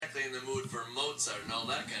exactly in the mood for Mozart and all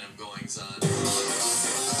that kind of goings on.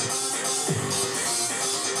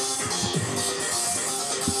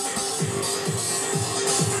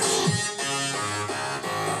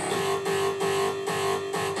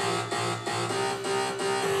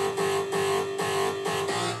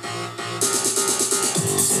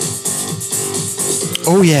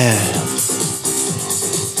 Oh yeah.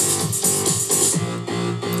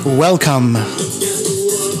 Welcome.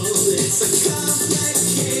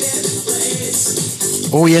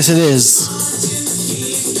 Oh yes it is.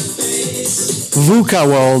 VUCA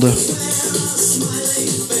world.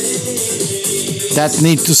 That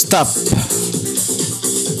need to stop.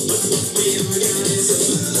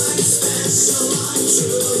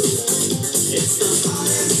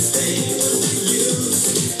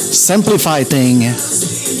 Simplify thing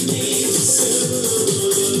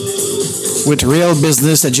with real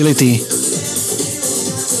business agility.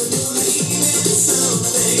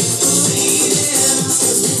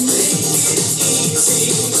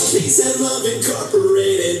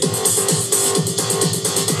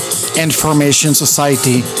 Information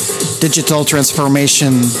society, digital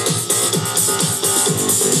transformation,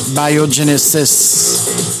 biogenesis,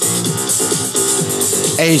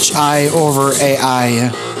 HI over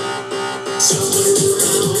AI.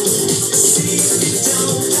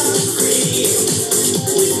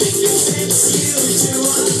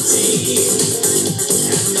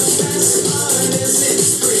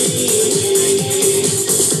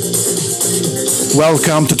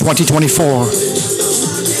 Welcome to 2024.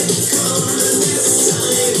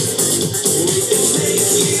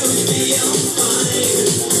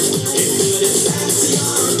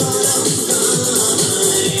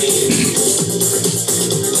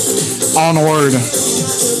 Onward.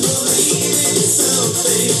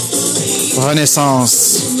 Renaissance.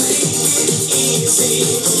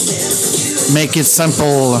 Make it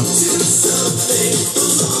simple.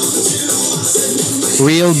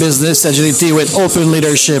 Real business agility with open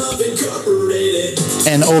leadership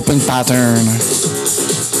and open pattern.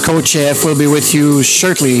 Coach F will be with you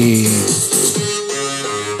shortly.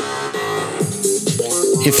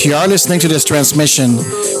 If you are listening to this transmission,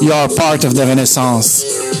 you are part of the Renaissance.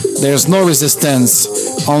 There's no resistance,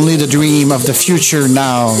 only the dream of the future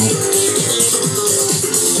now.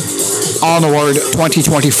 Onward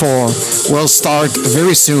 2024 will start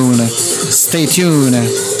very soon. Stay tuned.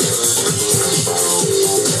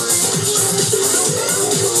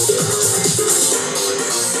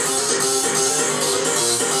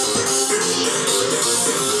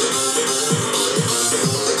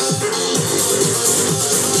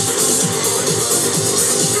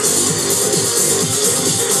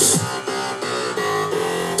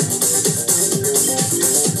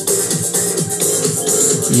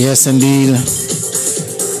 Yes, indeed.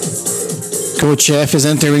 Coach F is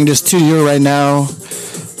entering the studio right now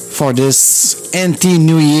for this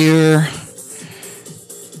anti-New Year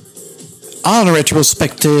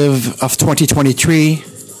Unretrospective of 2023.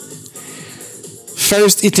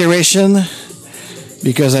 First iteration,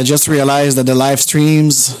 because I just realized that the live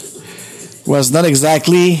streams was not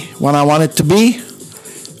exactly what I wanted to be.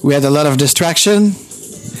 We had a lot of distraction.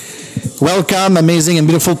 Welcome, amazing and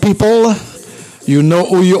beautiful people. You know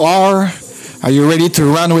who you are. Are you ready to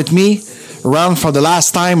run with me? Run for the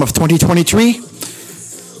last time of 2023.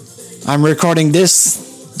 I'm recording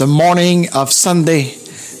this the morning of Sunday,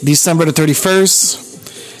 December the 31st.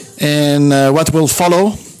 And what will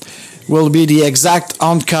follow will be the exact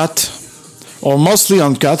uncut, or mostly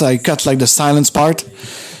uncut. I cut like the silence part.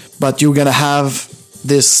 But you're going to have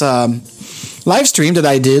this live stream that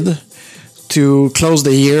I did to close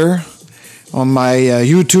the year on my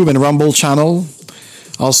YouTube and Rumble channel,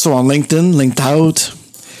 also on LinkedIn, linked out.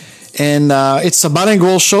 And it's a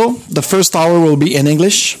bilingual show. The first hour will be in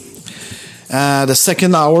English. The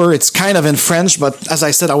second hour, it's kind of in French, but as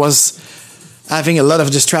I said, I was having a lot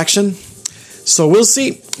of distraction. So we'll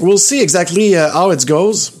see. We'll see exactly how it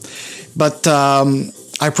goes. But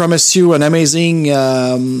I promise you an amazing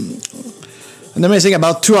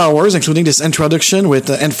about 2 hours, including this introduction with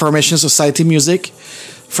Information Society music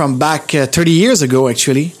from back 30 years ago,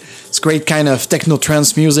 actually. It's great kind of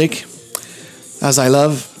techno-trance music, as I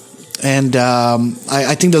love. And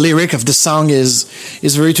I think the lyric of the song is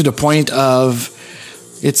very to the point of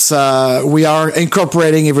it's we are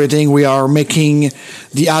incorporating everything. We are making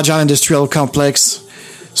the agile industrial complex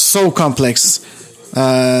so complex,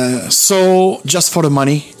 so just for the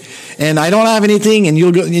money. And I don't have anything, and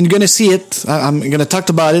you're going to see it. I'm going to talk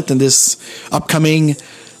about it in this upcoming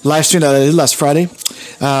live stream that I did last Friday.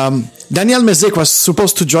 Daniel Mezik was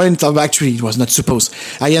supposed to join. Actually, he was not supposed.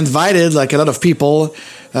 I invited like a lot of people.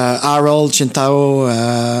 Harold, Chintao,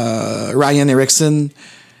 Ryan Erickson,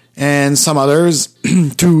 and some others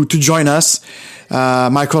to join us.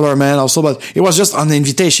 Michael Orman also, but it was just on the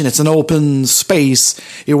invitation. It's an open space.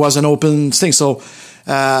 It was an open thing. So,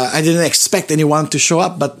 I didn't expect anyone to show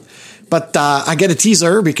up, but I get a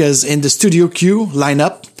teaser because in the studio queue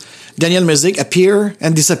lineup, Daniel Music appear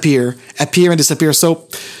and disappear. So,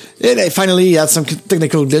 it finally had some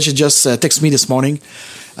technical glitch. It just texted me this morning,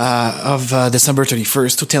 of December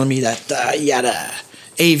 31st to tell me that he had a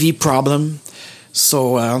AV problem.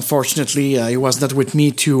 So unfortunately, he was not with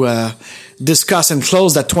me to discuss and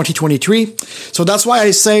close that 2023. So that's why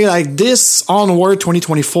I say like this Onward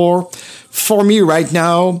 2024 for me right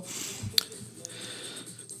now.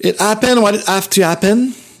 It happened what it had to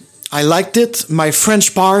happen. I liked it. My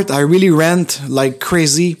French part, I really rant like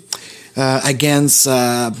crazy against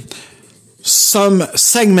some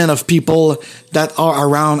segment of people that are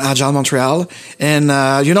around Agile Montreal. And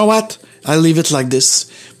you know what? I'll leave it like this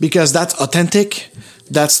because that's authentic,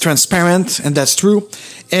 that's transparent, and that's true.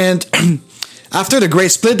 And after the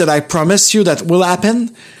great split that I promised you that will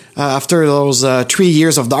happen, after those 3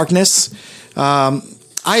 years of darkness,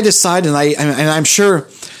 I decided, and I'm sure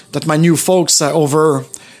that my new folks over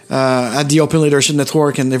at the Open Leadership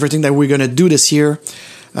Network and everything that we're going to do this year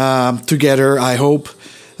together, I hope,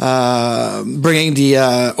 bringing the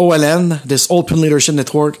OLN, this Open Leadership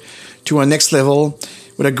Network, to a next level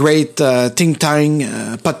with a great think tank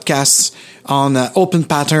podcast on open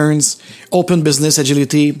patterns, open business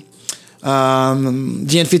agility,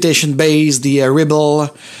 the invitation base, the Ribble,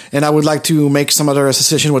 and I would like to make some other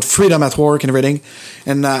association with Freedom at Work and everything,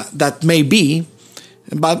 and that may be,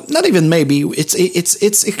 but not even maybe,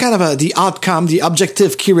 it's kind of the outcome, the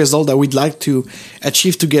objective key result that we'd like to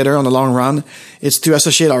achieve together on the long run is to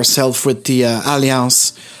associate ourselves with the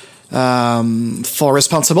Alliance for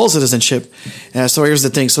Responsible Citizenship. So here's the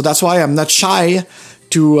thing. So that's why I'm not shy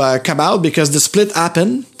to come out because the split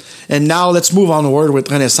happened. And now let's move onward with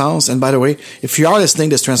Renaissance. And by the way, if you are listening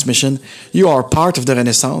to this transmission, you are part of the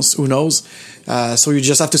Renaissance. Who knows? So you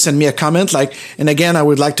just have to send me a comment. And again, I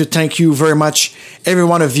would like to thank you very much, every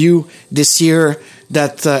one of you this year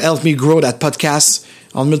that helped me grow that podcast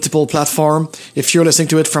on multiple platforms. If you're listening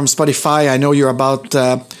to it from Spotify, I know you're about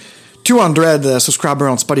 200 subscribers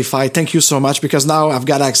on Spotify. Thank you so much because now I've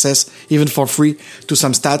got access, even for free, to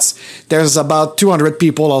some stats. There's about 200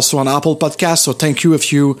 people also on Apple Podcasts, so thank you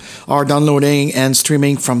if you are downloading and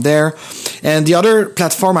streaming from there. And the other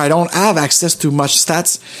platform, I don't have access to much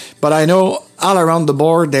stats, but I know all around the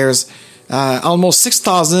board there's almost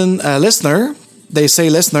 6,000 listeners. They say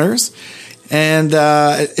listeners. And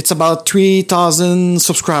it's about 3,000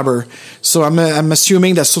 subscribers. So I'm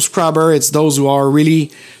assuming that subscriber, it's those who are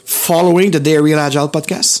really following the Day Real Agile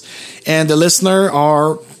podcast. And the listener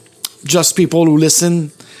are just people who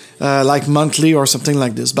listen like monthly or something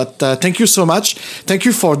like this. But thank you so much. Thank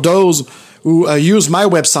you for those who use my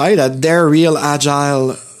website at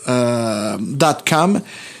therealagile.com,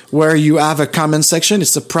 where you have a comment section.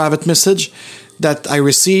 It's a private message that I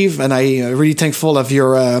receive, and I'm really thankful of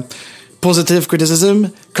your positive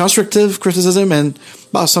criticism, constructive criticism, and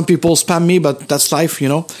some people spam me, but that's life, you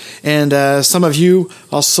know. And some of you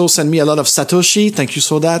also send me a lot of Satoshi. Thank you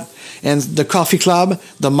so that. And the coffee club,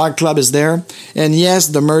 the mug club is there. And yes,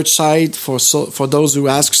 the merch site for those who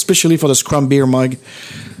ask, especially for the Scrum beer mug.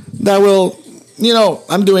 That will,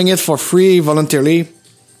 I'm doing it for free, voluntarily.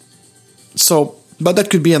 So, but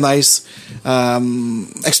that could be a nice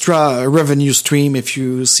extra revenue stream if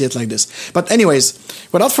you see it like this. But anyways,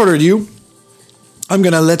 without further ado, I'm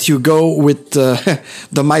going to let you go with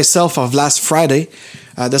the myself of last Friday,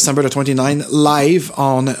 December the 29th, live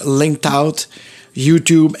on Linked Out,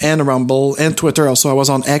 YouTube, and Rumble, and Twitter. Also, I was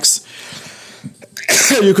on X.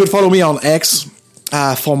 You could follow me on X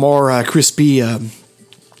for more crispy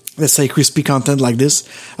content like this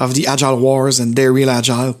of the Agile Wars and Their Real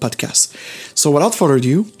Agile podcast. So without further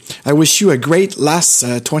ado, I wish you a great last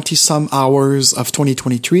 20-some hours of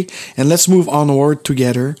 2023, and let's move onward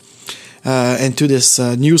together into this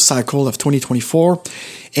new cycle of 2024.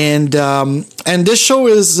 And this show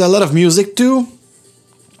is a lot of music too.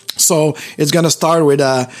 So it's going to start with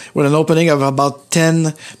an opening of about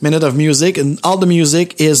 10 minutes of music, and all the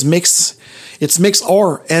music is mixed. It's mixed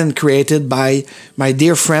and created by my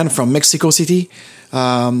dear friend from Mexico City,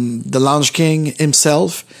 the Lounge King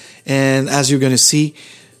himself. And as you're going to see,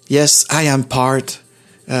 yes, I am part,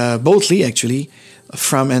 boldly actually,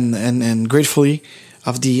 from and gratefully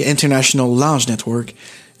of the International Lounge Network,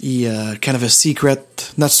 kind of a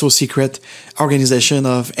secret, not so secret organization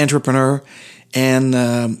of entrepreneur and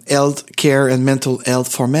health care and mental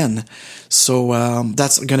health for men. So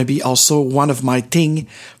that's going to be also one of my thing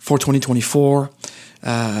for 2024.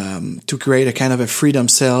 to create a kind of a freedom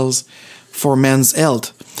cells for men's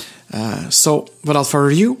health. So without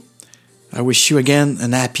further ado, I wish you again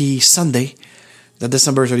an happy Sunday, the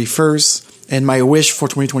December 31st, and my wish for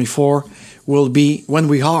 2024 will be when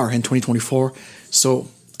we are in 2024. So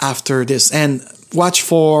after this, and watch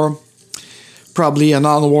for probably an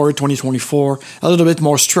Onward 2024, a little bit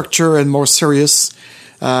more structure and more serious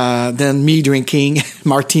than me drinking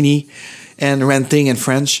martini and ranting in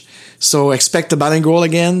French. So expect a bilingual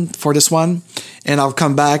again for this one, and I'll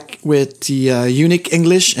come back with the unique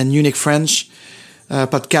English and unique French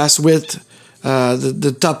podcast with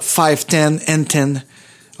the top 5, 10, and 10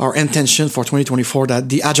 our intention for 2024 that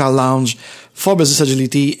the Agile Lounge for Business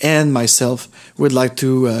Agility and myself would like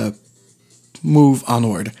to move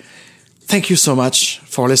onward. Thank you so much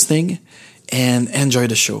for listening and enjoy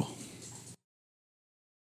the show.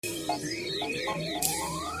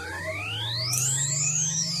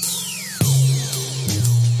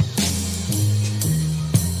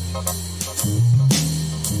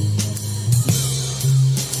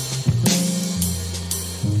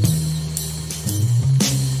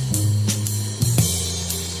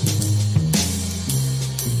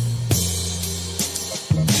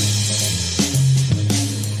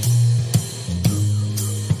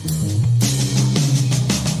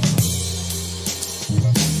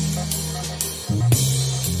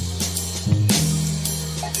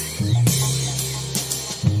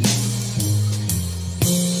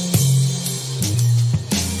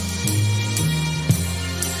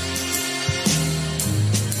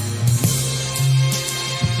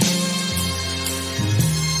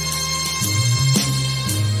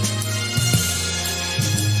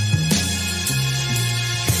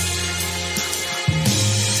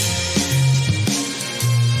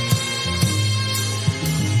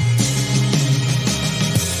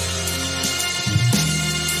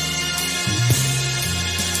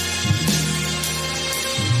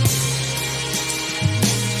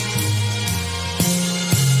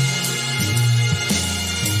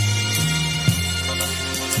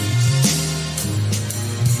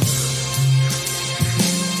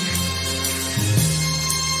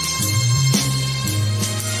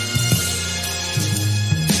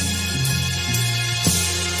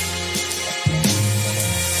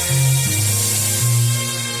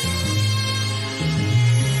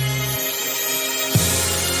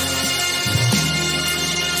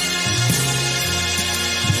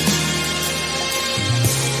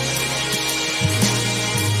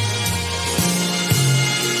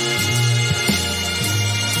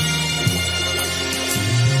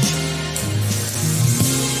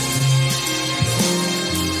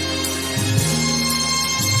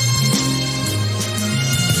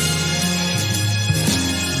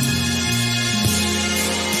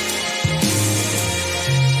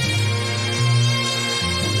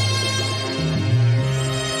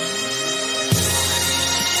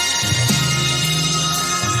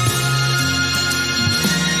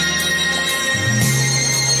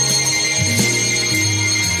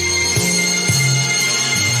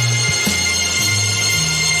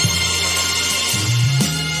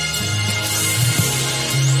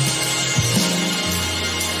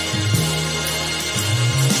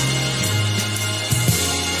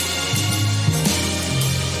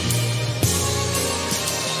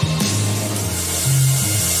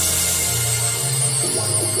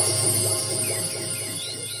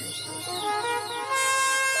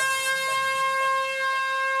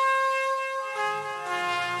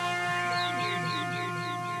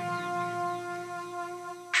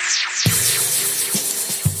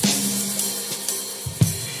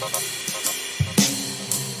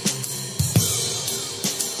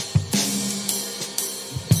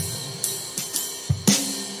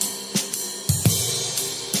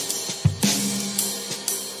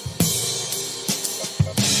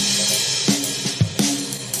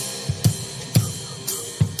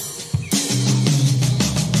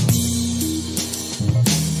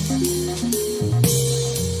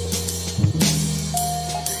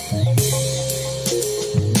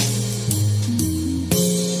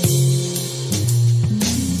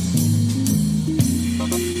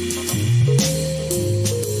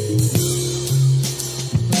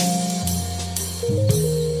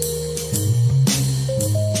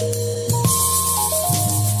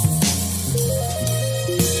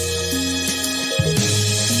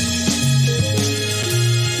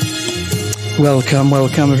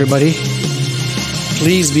 Welcome everybody.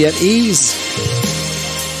 Please be at ease.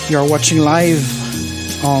 You're watching live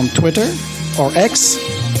on Twitter or X,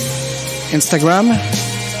 Instagram,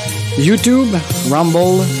 YouTube,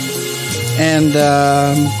 Rumble, and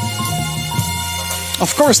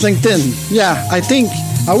Of course, LinkedIn. Yeah, I think.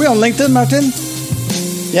 Are we on LinkedIn, Martin?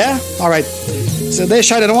 Yeah? All right. So they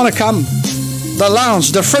shout, I don't want to come. The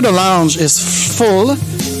lounge, the Fredo Lounge is full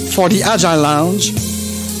for the Agile Lounge.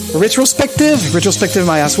 Retrospective,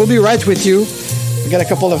 my ass. We'll be right with you. We got a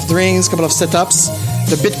couple of drinks, a couple of setups.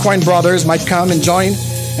 The Bitcoin brothers might come and join,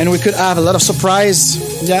 and we could have a lot of surprise.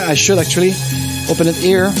 Yeah, I should actually open it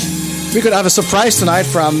here. We could have a surprise tonight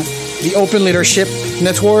from the Open Leadership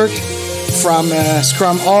Network, from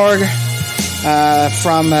Scrum.org,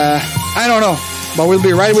 from, I don't know, but we'll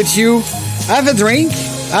be right with you. Have a drink,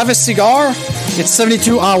 have a cigar. It's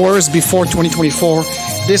 72 hours before 2024.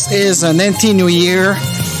 This is an anti-New Year,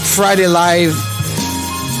 Friday Night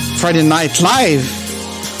Live,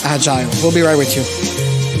 Agile. We'll be right with you.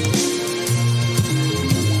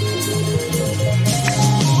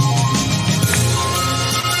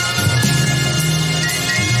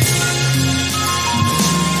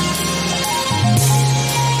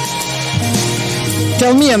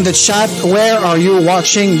 Tell me in the chat, where are you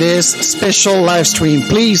watching this special live stream?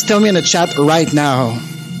 Please tell me in the chat right now.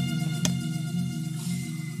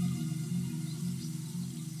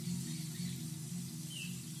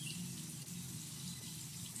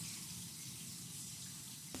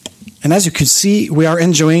 And as you can see, we are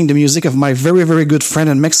enjoying the music of my very, very good friend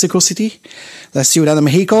in Mexico City, la Ciudad de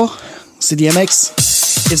Mexico, CDMX.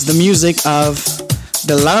 It's the music of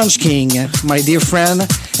the Lounge King, my dear friend,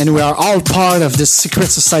 and we are all part of the secret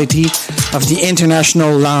society of the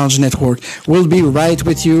International Lounge Network. We'll be right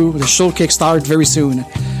with you. The show kickstart very soon.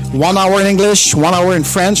 1 hour in English, 1 hour in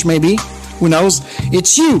French, maybe. Who knows?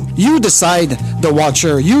 It's you. You decide, the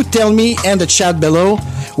watcher. You tell me in the chat below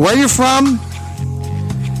where you're from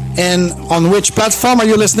and on which platform are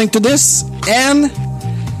you listening to this, and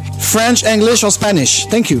French, English, or Spanish.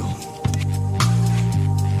 Thank you.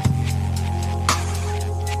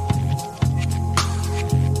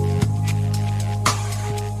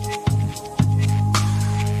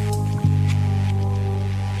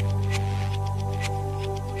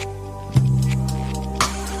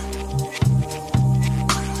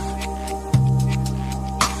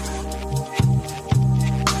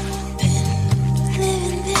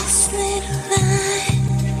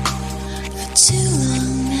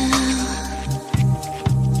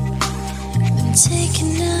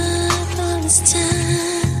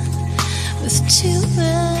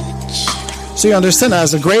 So you understand,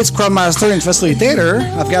 as a great Scrum Master and Facilitator,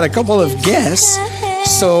 I've got a couple of guests.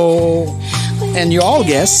 So, and you all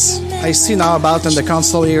guests, I see now about in the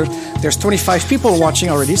console here, there's 25 people watching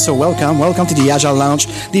already, so welcome. Welcome to the Agile Lounge,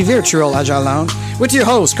 the virtual Agile Lounge, with your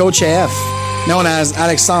host, Coach AF, known as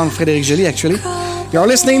Alexandre Frédéric Joly, actually. You're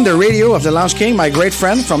listening to the radio of the Lounge King, my great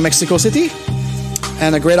friend from Mexico City,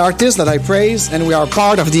 and a great artist that I praise, and we are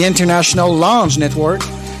part of the International Lounge Network,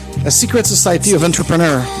 a secret society of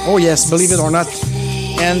entrepreneurs. Oh yes, believe it or not.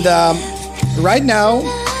 And right now,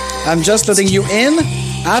 I'm just letting you in.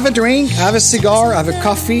 Have a drink, have a cigar, have a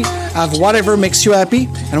coffee, have whatever makes you happy.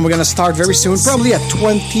 And we're going to start very soon, probably at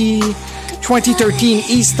 2013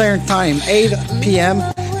 Eastern Time, 8 p.m.,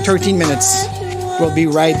 13 minutes. We'll be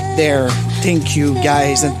right there. Thank you,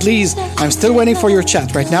 guys. And please, I'm still waiting for your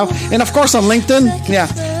chat right now. And of course, on LinkedIn, yeah,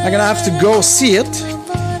 I'm going to have to go see it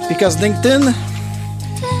because LinkedIn,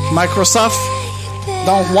 Microsoft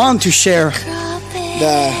don't want to share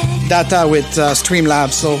the data with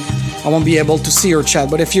Streamlabs, so I won't be able to see your chat.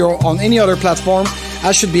 But if you're on any other platform,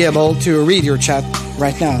 I should be able to read your chat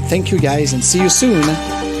right now. Thank you, guys, and see you soon.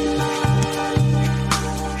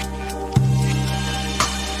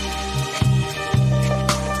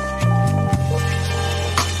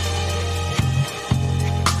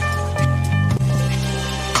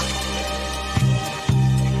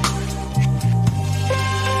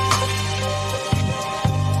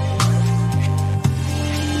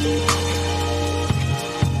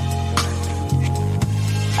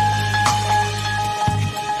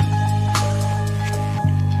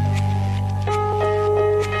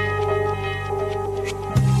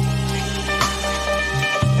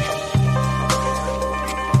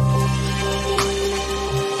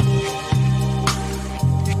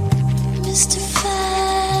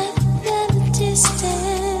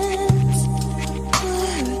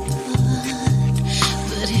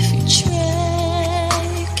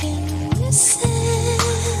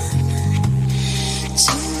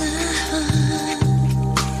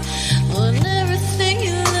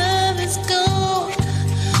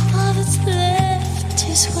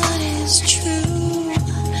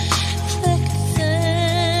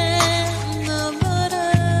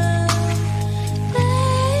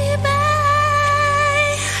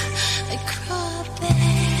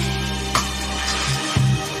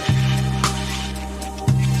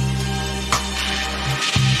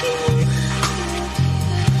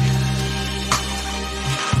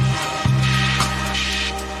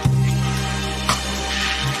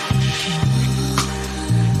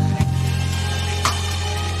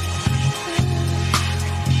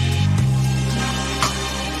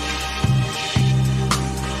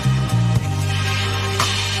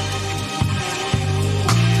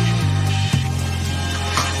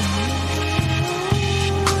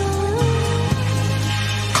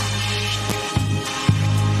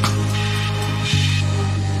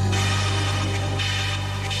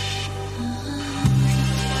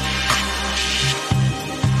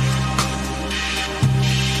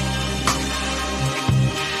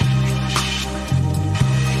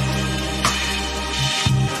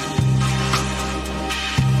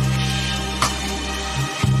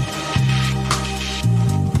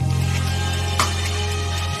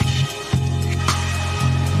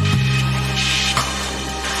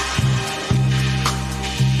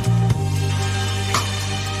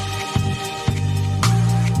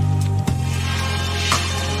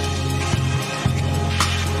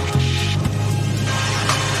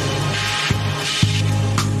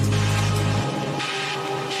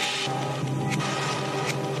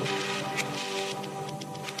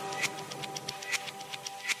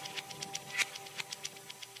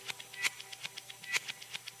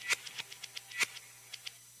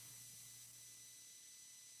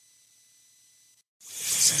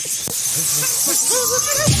 Hey,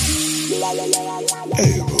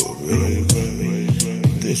 baby,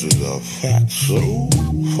 this is a fat soul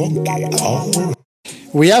funky.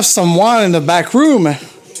 We have someone in the back room.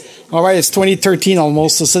 All right, it's 2013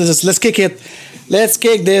 almost. So let's kick it. Let's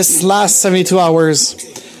kick this last 72 hours.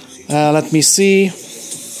 Let me see.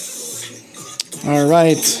 All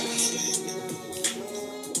right.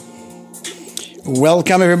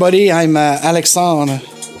 Welcome, everybody. I'm Alexandre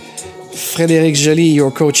Frédéric Joly, your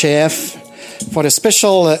co-chef, for the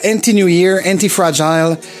special anti-New Year,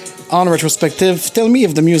 anti-fragile, Unretrospective. Tell me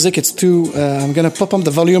if the music is too... I'm going to pop up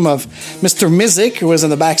the volume of Mr. Mizik, who is in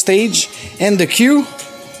the backstage, and the cue.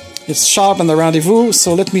 It's sharp and the rendezvous,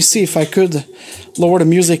 so let me see if I could lower the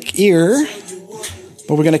music here.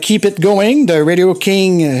 But we're going to keep it going. The Radio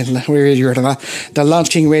King, the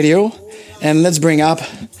Launch King Radio. And let's bring up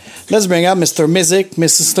Mr. Mizik.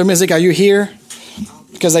 Mr. Mizik, are you here?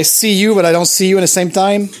 Because I see you, but I don't see you at the same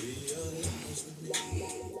time.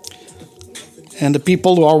 And the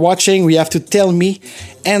people who are watching, we have to tell me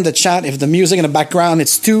and the chat if the music in the background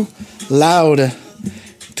is too loud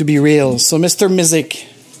to be real. So Mr. Mizik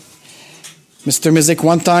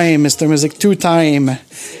one time, Mr. Mizik two time.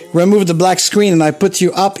 Remove the black screen and I put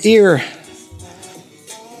you up here.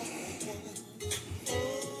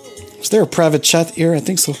 Is there a private chat here? I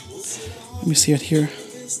think so. Let me see it here.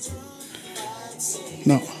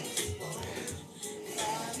 No.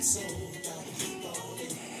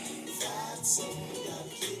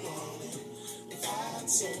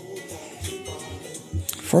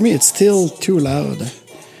 For me, it's still too loud.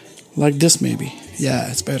 Like this, maybe. Yeah,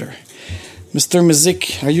 it's better. Mr.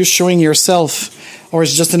 Mizik, are you showing yourself? Or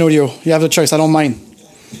is it just an audio? You have the choice. I don't mind.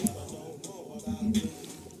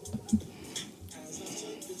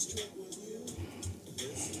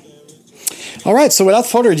 All right, so without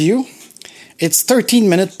further ado, it's 13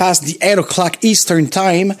 minutes past the 8 o'clock Eastern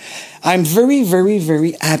Time. I'm very, very,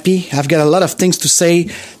 very happy. I've got a lot of things to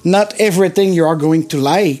say. Not everything you are going to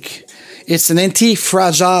like. It's an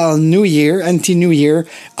anti-fragile New Year, anti-New Year,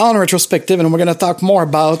 on retrospective, and we're going to talk more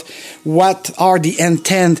about what are the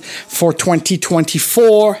intent for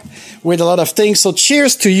 2024 with a lot of things. So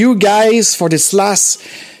cheers to you guys for this last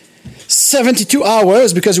 72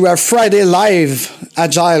 hours, because we are Friday live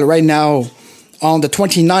Agile right now on the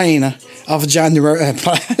 29th of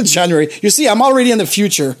January. You see, I'm already in the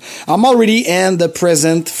future. I'm already in the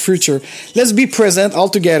present future. Let's be present all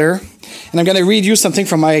together. And I'm going to read you something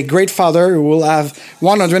from my great father, who will have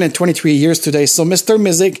 123 years today. So, Mr.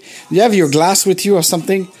 Mizik, do you have your glass with you or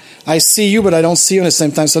something? I see you, but I don't see you at the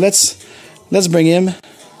same time. So let's bring him.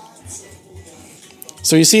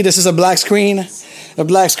 So you see, this is a black screen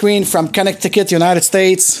from Connecticut, United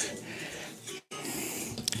States.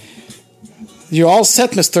 You all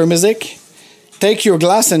set, Mr. Mizik? Take your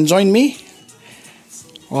glass and join me.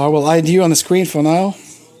 Or I will hide you on the screen for now.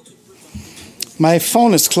 My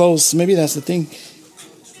phone is closed. Maybe that's the thing.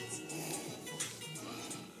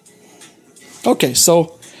 Okay,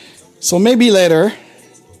 so maybe later.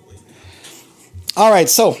 All right,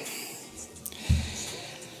 so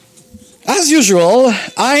as usual,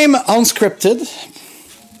 I'm unscripted.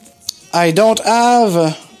 I don't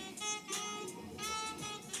have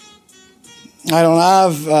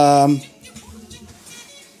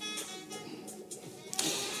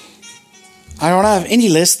any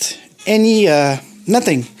list.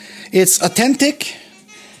 Nothing. It's authentic,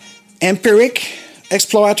 empiric,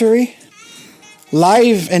 exploratory,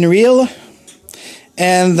 live and real,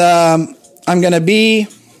 and I'm gonna be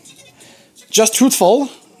just truthful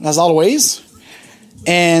as always.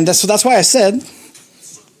 And that's why I said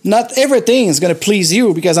not everything is gonna please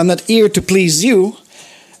you, because I'm not here to please you.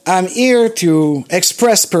 I'm here to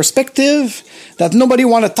express perspective that nobody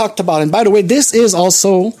want to talk about. And by the way, this is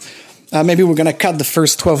also. Maybe we're going to cut the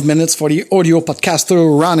first 12 minutes for the audio podcaster to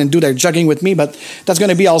run and do their jogging with me, but that's going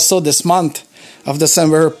to be also this month of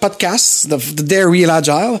December podcasts, the Dare Real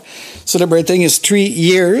Agile, celebrating his 3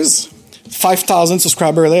 years, 5,000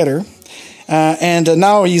 subscribers later. And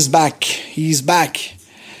now he's back. He's back.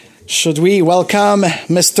 Should we welcome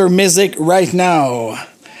Mr. Mizik right now?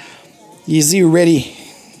 Is he ready?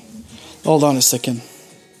 Hold on a second.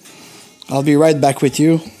 I'll be right back with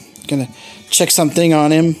you. Gonna check something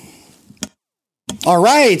on him. All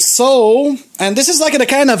right, so, and this is like a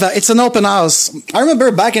kind of, it's an open house. I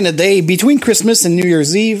remember back in the day, between Christmas and New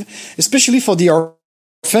Year's Eve, especially for the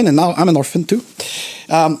orphan, and now I'm an orphan too,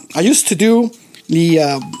 I used to do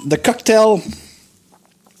the cocktail,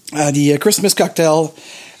 the Christmas cocktail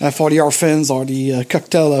for the orphans, or the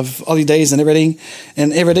cocktail of holidays and everything.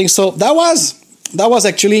 So that was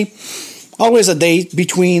actually always a date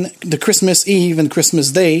between the Christmas Eve and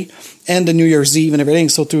Christmas Day and the New Year's Eve and everything.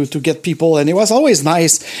 So to get people, and it was always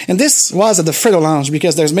nice. And this was at the Fredo Lounge,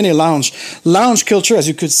 because there's many lounge culture, as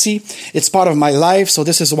you could see. It's part of my life. So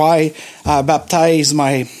this is why I baptized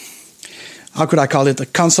my, how could I call it, a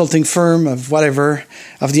consulting firm of whatever,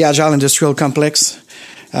 of the Agile Industrial Complex.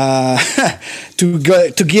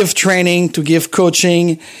 To give training, to give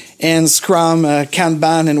coaching and Scrum,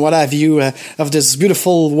 Kanban and what have you, of this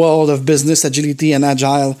beautiful world of business agility and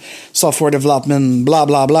agile software development, blah,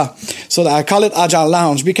 blah, blah. So I call it Agile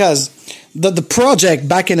Lounge because the project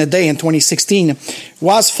back in the day in 2016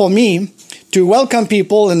 was for me to welcome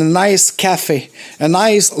people in a nice cafe, a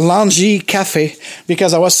nice loungy cafe,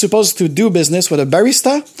 because I was supposed to do business with a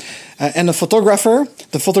barista and a photographer.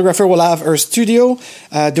 The photographer will have her studio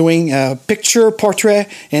doing picture, portrait,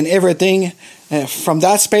 and everything from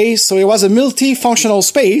that space. So it was a multifunctional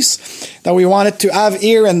space that we wanted to have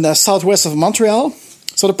here in the southwest of Montreal.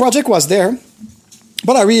 So the project was there.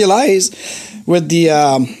 But I realized with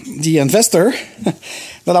the investor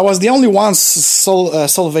that I was the only one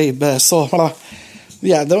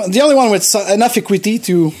the only one with enough equity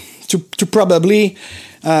to probably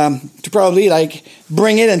like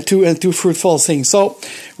bring it into fruitful things. So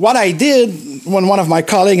what I did when one of my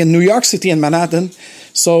colleagues in New York City in Manhattan,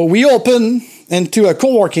 so we opened into a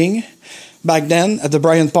co-working back then at the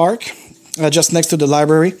Bryant Park, just next to the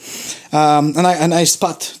library, and I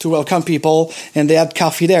spot to welcome people, and they had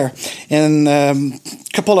coffee there. And a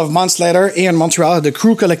couple of months later, here in Montreal, at the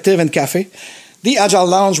Crew Collective and Cafe, the Agile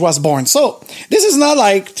Lounge was born. So this is not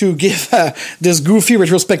like to give this goofy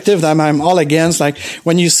retrospective that I'm all against. Like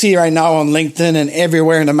when you see right now on LinkedIn and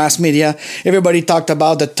everywhere in the mass media, everybody talked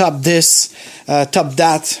about the top this, top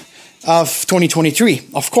that of 2023,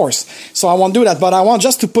 of course. So I won't do that, but I want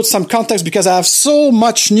just to put some context because I have so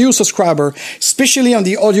much new subscriber, especially on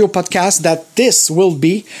the audio podcast, that this will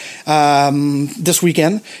be this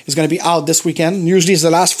weekend. It's going to be out this weekend. Usually it's the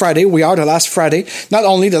last Friday. We are the last Friday. Not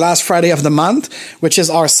only the last Friday of the month, which is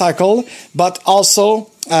our cycle, but also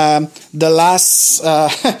the last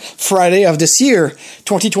Friday of this year,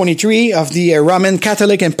 2023, of the Roman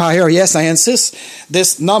Catholic Empire. Yes, I insist.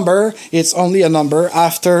 This number, it's only a number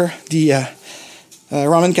after the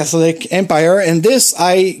Roman Catholic Empire. And this,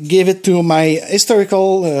 I gave it to my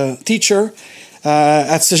historical teacher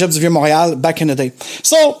at Cégep du Vieux-Montréal back in the day.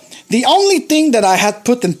 So the only thing that I had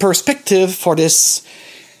put in perspective for this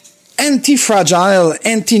anti-fragile,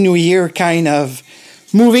 anti-New Year kind of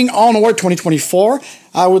moving onward 2024,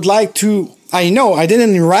 I would like to, I know I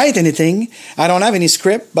didn't write anything, I don't have any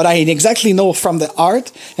script, but I exactly know from the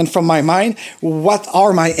art and from my mind what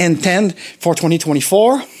are my intent for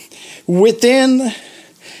 2024 within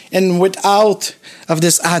and without of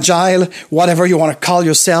this agile, whatever you want to call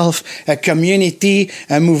yourself, a community,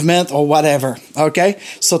 a movement, or whatever. Okay?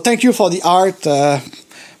 So thank you for the art,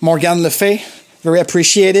 Morgan Lefay. Very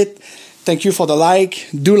appreciated. Thank you for the like.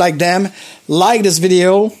 Do like them. Like this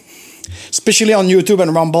video, especially on YouTube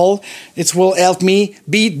and Rumble. It will help me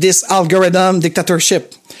beat this algorithm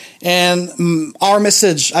dictatorship. And our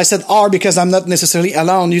message, I said our because I'm not necessarily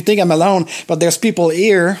alone. You think I'm alone, but there's people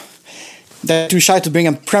here that are too shy to bring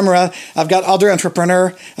a camera. I've got other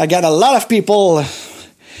entrepreneurs. I got a lot of people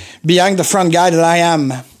behind the front guy that I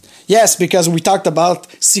am. Yes, because we talked about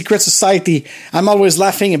secret society. I'm always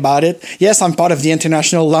laughing about it. Yes, I'm part of the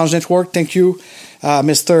International Lounge Network. Thank you,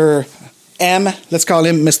 Mr. M. Let's call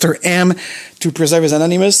him Mr. M to preserve his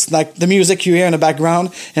anonymous. Like the music you hear in the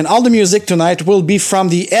background. And all the music tonight will be from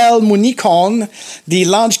the El Municon, the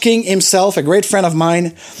Lounge King himself, a great friend of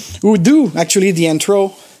mine, who do actually the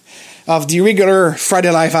intro of the regular Friday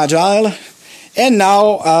Life Agile. And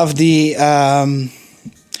now of the...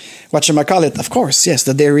 whatchamacallit, of course, yes,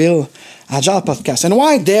 the They're Real Agile podcast. And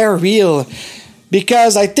why They're Real?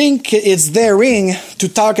 Because I think it's daring to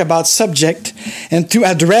talk about subject and to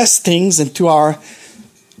address things into our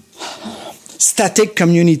static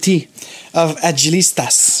community of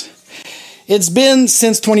agilistas. It's been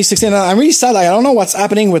since 2016, and I'm really sad. I don't know what's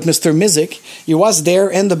happening with Mr. Mizik. He was there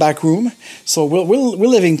in the back room, so we're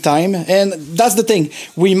living time. And that's the thing.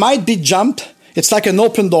 We might be jumped. It's like an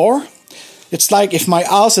open door. It's like if my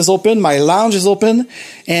house is open, my lounge is open,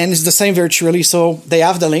 and it's the same virtually. So they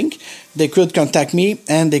have the link. They could contact me,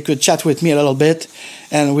 and they could chat with me a little bit,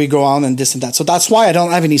 and we go on and this and that. So that's why I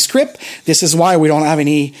don't have any script. This is why we don't have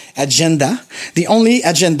any agenda. The only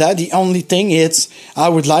agenda, the only thing is I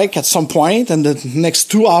would like at some point in the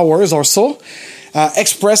next 2 hours or so,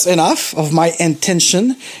 express enough of my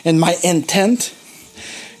intention and my intent.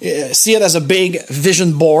 See it as a big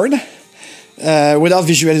vision board. without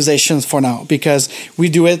visualizations for now, because we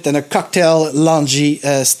do it in a cocktail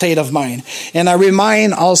loungy state of mind. And I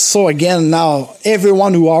remind also again now,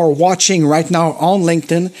 everyone who are watching right now on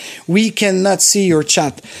LinkedIn, we cannot see your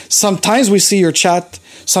chat. Sometimes we see your chat,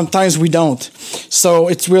 sometimes we don't. So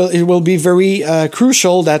it will be very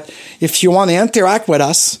crucial that if you want to interact with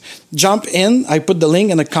us, jump in. I put the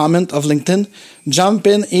link in the comment of LinkedIn. Jump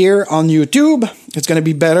in here on YouTube. It's going to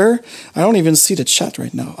be better. I don't even see the chat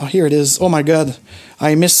right now. Oh, here it is. Oh my God.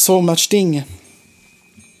 I missed so much thing.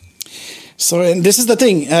 So and this is the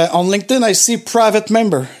thing. On LinkedIn, I see private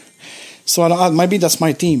member. So maybe that's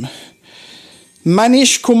my team.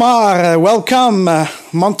 Manish Kumar, welcome.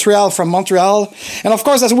 Montreal, from Montreal. And of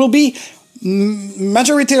course, as will be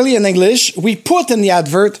majoritarily in English, we put in the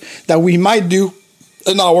advert that we might do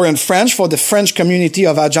an hour in French for the French community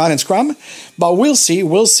of Agile and Scrum, but we'll see.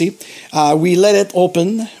 We let it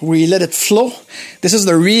open, we let it flow. This is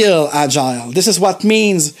the real Agile. This is what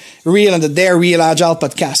means real and the Dare Real Agile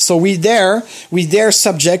podcast. So we dare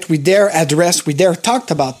subject, we dare address, we dare talk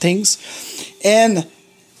about things, and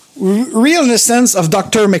real in the sense of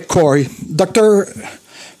Dr. McCoy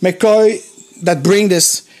that bring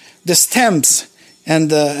this the stems and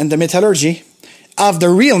the metallurgy of the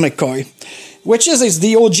real McCoy, which is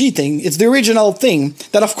the OG thing. It's the original thing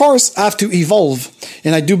that, of course, have to evolve.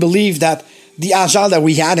 And I do believe that the Agile that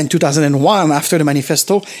we had in 2001 after the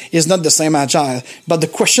manifesto is not the same Agile. But the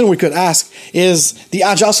question we could ask is, the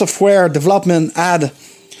Agile software development had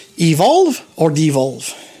evolve or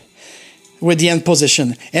devolve with the end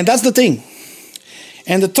position? And that's the thing.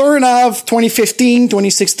 And the turn of 2015,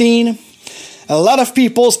 2016, a lot of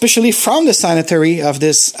people, especially from the signatory of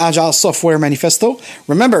this Agile Software Manifesto,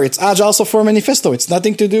 remember, it's Agile Software Manifesto. It's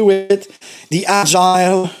nothing to do with the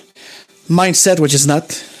Agile mindset, which is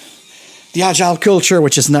not. The Agile culture,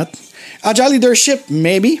 which is not. Agile leadership,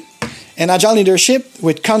 maybe. And Agile leadership,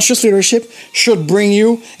 with conscious leadership, should bring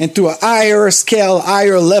you into a higher scale,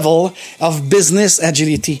 higher level of business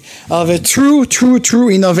agility, of a true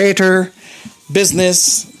innovator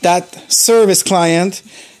business that serve his client,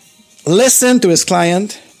 listen to his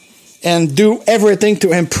client, and do everything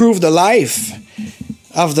to improve the life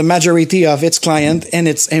of the majority of its client and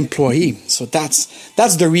its employee. So that's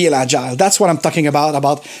the real Agile. That's what I'm talking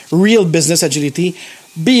about real business agility,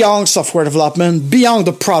 beyond software development, beyond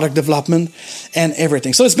the product development, and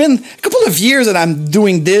everything. So it's been a couple of years that I'm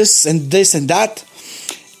doing this and that.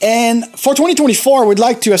 And for 2024, I would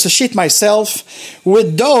like to associate myself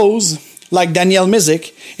with those like Daniel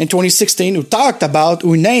Mizik in 2016,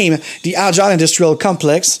 who named the Agile Industrial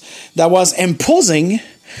Complex that was imposing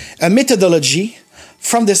a methodology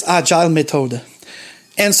from this Agile method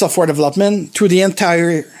and software development to the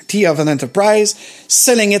entirety of an enterprise,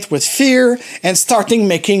 selling it with fear and starting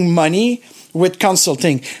making money with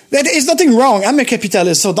consulting. There is nothing wrong. I'm a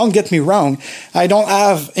capitalist, so don't get me wrong. I don't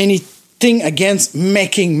have anything against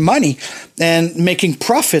making money and making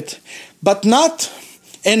profit, but not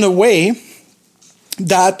in a way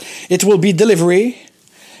that it will be deliver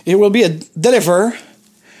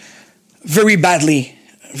very badly,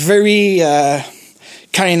 very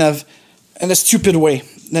kind of in a stupid way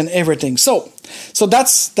than everything. So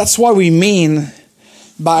that's what we mean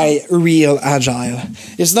by real Agile.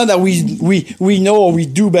 It's not that we know or we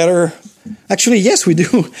do better. Actually, yes, we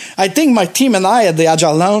do. I think my team and I at the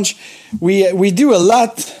Agile Lounge, we do a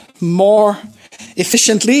lot more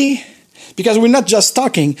efficiently, because we're not just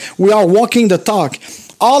talking, we are walking the talk.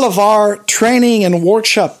 All of our training and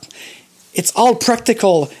workshop, it's all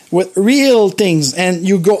practical with real things, and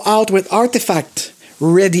you go out with artifact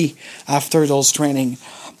ready after those training.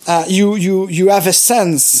 You have a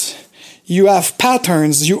sense, you have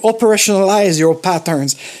patterns, you operationalize your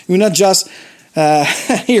patterns. You're not just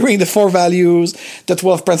hearing the 4 values, the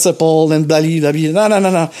 12 principles, and blah, blah, blah.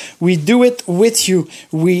 No. We do it with you.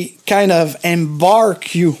 We kind of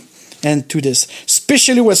embark you into this,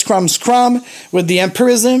 especially with Scrum, with the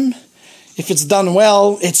empirism. If it's done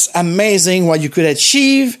well, it's amazing what you could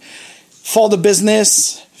achieve for the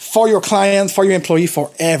business, for your client, for your employee, for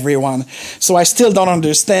everyone. So I still don't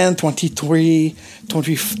understand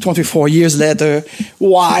 24 years later,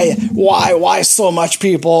 why so much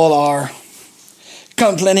people are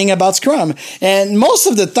complaining about Scrum. And most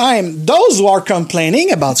of the time, those who are complaining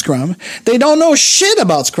about Scrum, they don't know shit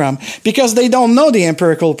about Scrum, because they don't know the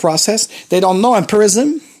empirical process. They don't know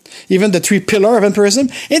empirism, even the 3 pillars of empirism.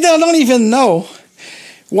 And they don't even know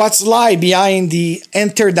what's lie behind the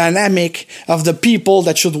interdynamic of the people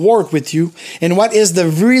that should work with you, and what is the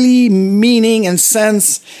really meaning and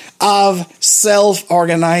sense of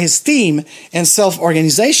self-organized team and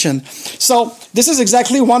self-organization. So this is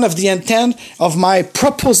exactly one of the intent of my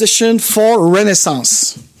proposition for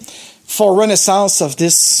Renaissance of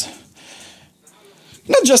this,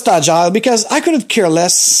 not just agile, because I couldn't care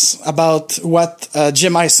less about what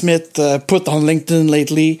Jim I. Smith put on LinkedIn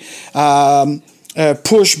lately,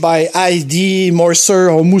 pushed by ID Mercer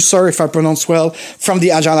or Mousser, if I pronounce well, from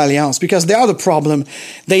the Agile Alliance, because they are the problem.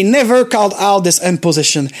 They never called out this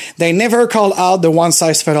imposition. They never called out the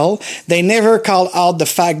one-size-fits-all. They never called out the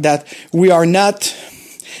fact that we are not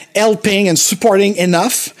helping and supporting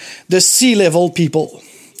enough the C-level people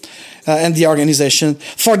and the organization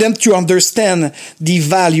for them to understand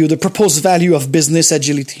the proposed value of business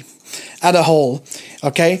agility as a whole.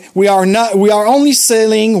 Okay, we are only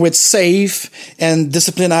selling with SAFe and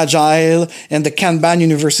Discipline Agile and the Kanban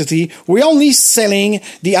University. We're only selling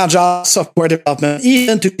the agile software development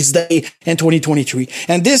even to this day in 2023.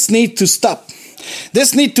 And this needs to stop.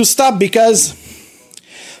 This needs to stop because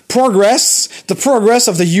the progress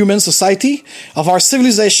of the human society, of our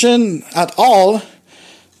civilization at all,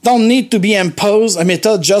 don't need to be imposed a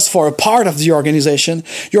method just for a part of the organization.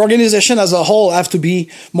 Your organization as a whole have to be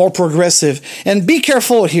more progressive. And be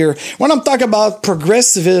careful here. When I'm talking about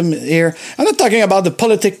progressivism here, I'm not talking about the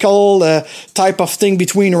political type of thing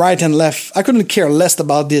between right and left. I couldn't care less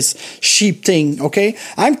about this sheep thing, okay?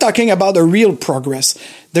 I'm talking about the real progress,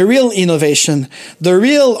 the real innovation, the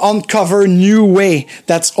real uncover new way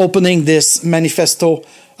that's opening this manifesto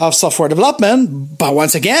of software development. But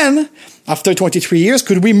once again, after 23 years,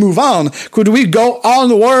 could we move on? Could we go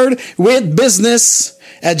onward with business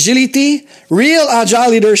agility, real agile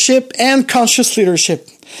leadership, and conscious leadership?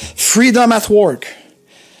 Freedom at work.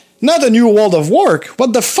 Not a new world of work.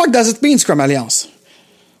 What the fuck does it mean, Scrum Alliance?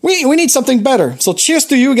 We need something better. So cheers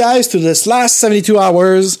to you guys, to this last 72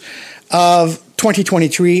 hours of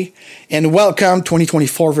 2023, and welcome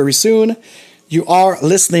 2024 very soon. You are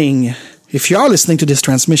listening. If you are listening to this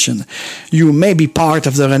transmission, you may be part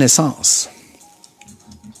of the Renaissance.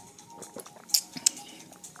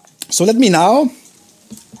 So let me now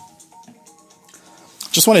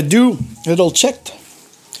just want to do a little checked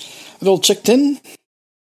in.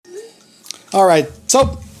 All right.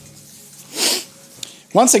 So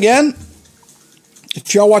once again,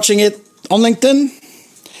 if you're watching it on LinkedIn,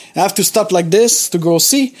 I have to stop like this to go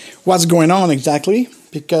see what's going on exactly,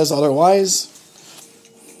 because otherwise,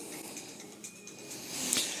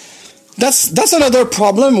 That's another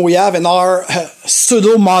problem we have in our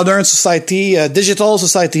pseudo-modern society, digital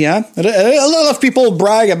society. A lot of people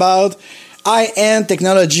brag about high-end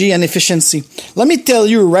technology and efficiency. Let me tell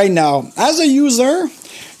you right now, as a user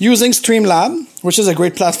using Streamlab, which is a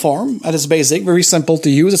great platform at its basic, very simple to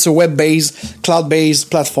use. It's a web-based,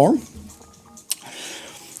 cloud-based platform.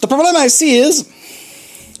 The problem I see is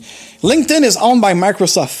LinkedIn is owned by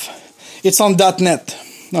Microsoft. It's on .NET,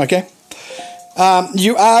 okay?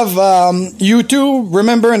 You have YouTube,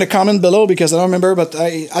 remember in the comment below, because I don't remember, but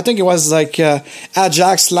I think it was like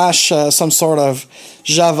Ajax / some sort of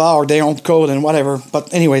Java or their own code and whatever.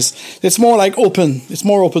 But anyways, it's more like open. It's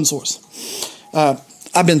more open source.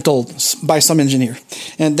 I've been told by some engineer.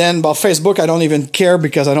 And then about Facebook, I don't even care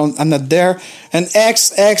because I'm not there. And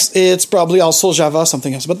X, it's probably also Java,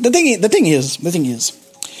 something else. But the thing is,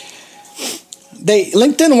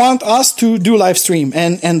 LinkedIn want us to do live stream,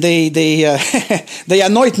 and they they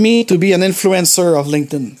anoint me to be an influencer of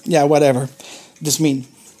LinkedIn. Yeah, whatever this mean.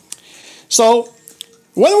 So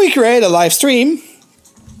when we create a live stream,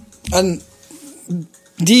 and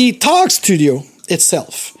the Talk Studio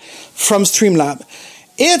itself from Streamlab,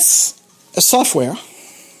 it's a software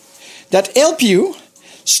that help you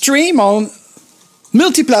stream on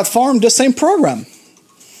multi-platform the same program.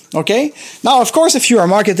 Okay. Now, of course, if you are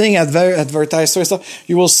marketing, advertiser and stuff,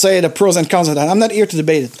 you will say the pros and cons of that. I'm not here to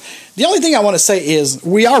debate it. The only thing I want to say is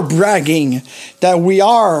we are bragging that we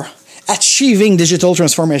are achieving digital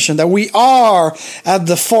transformation, that we are at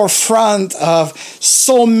the forefront of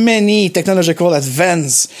so many technological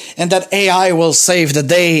advances, and that AI will save the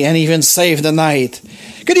day and even save the night.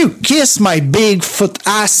 Could you kiss my big foot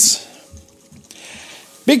ass?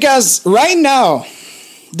 Because right now,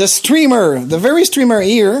 the very streamer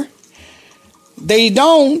here, they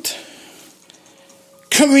don't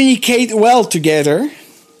communicate well together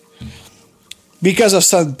because of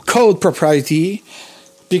some code propriety,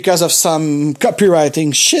 because of some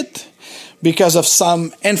copywriting shit, because of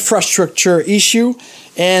some infrastructure issue,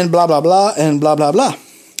 and blah, blah, blah, and blah, blah, blah.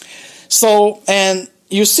 So, and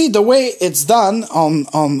you see the way it's done on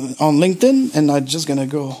LinkedIn, and I'm just gonna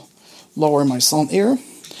go lower my sound here.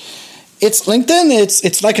 It's LinkedIn.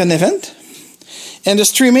 It's like an event, and the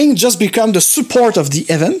streaming just become the support of the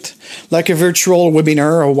event, like a virtual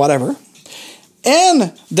webinar or whatever.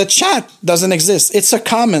 And the chat doesn't exist. It's a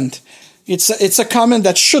comment. It's a comment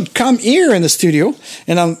that should come here in the studio,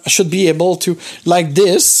 and I should be able to, like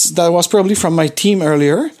this. That was probably from my team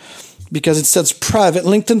earlier, because it says private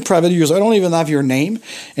LinkedIn private user. I don't even have your name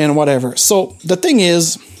and whatever. So the thing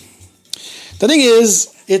is,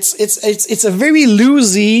 it's a very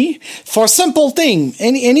loosey for a simple thing.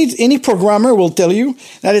 Any programmer will tell you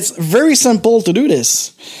that it's very simple to do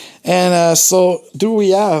this. And so do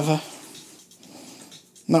we have?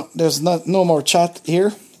 No, there's no more chat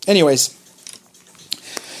here. Anyways,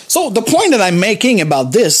 so the point that I'm making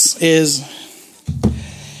about this is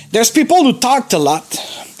there's people who talked a lot.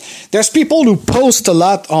 There's people who post a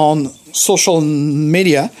lot on social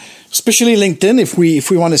media, especially LinkedIn, if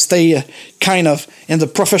we want to stay kind of in the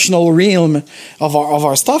professional realm of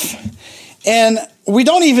our stuff. And we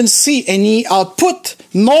don't even see any output,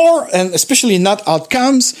 and especially not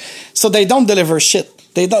outcomes, so they don't deliver shit.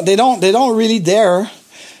 They don't really dare.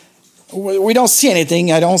 We don't see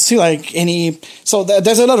anything. I don't see like any. So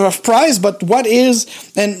there's a lot of prize, but what is,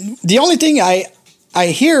 and the only thing I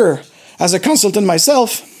hear as a consultant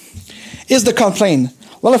myself is the complaint.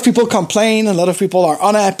 A lot of people complain. A lot of people are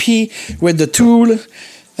unhappy with the tool,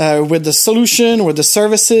 with the solution, with the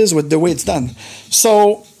services, with the way it's done.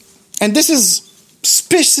 So, and this is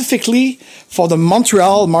specifically for the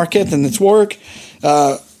Montreal market and its work.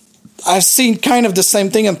 I've seen kind of the same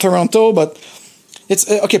thing in Toronto, but it's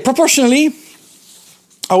okay. Proportionally,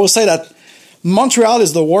 I will say that Montreal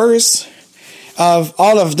is the worst of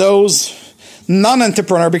all of those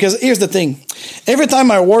non-entrepreneur, because here's the thing. Every time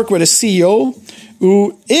I work with a CEO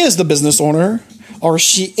who is the business owner, or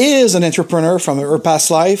she is an entrepreneur from her past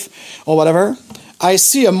life or whatever, I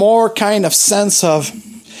see a more kind of sense of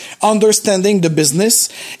understanding the business.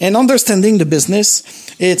 And understanding the business,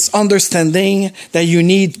 it's understanding that you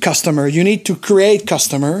need customer. You need to create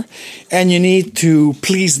customer, and you need to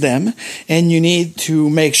please them, and you need to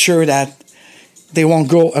make sure that they won't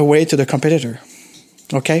go away to the competitor.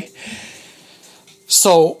 Okay?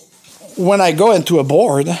 So when I go into a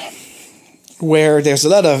board where there's a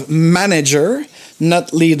lot of manager,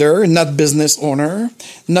 not leader, not business owner,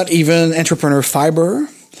 not even entrepreneur fiber,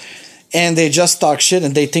 and they just talk shit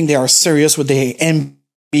and they think they are serious with the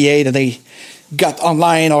MBA that they got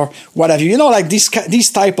online or what have you. You know, like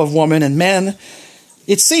these type of women and men,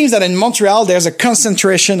 it seems that in Montreal there's a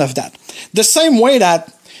concentration of that. The same way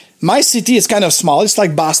that my city is kind of small. It's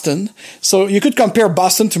like Boston. So you could compare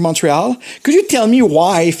Boston to Montreal. Could you tell me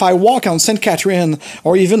why, if I walk on St. Catherine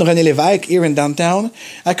or even René Lévesque here in downtown,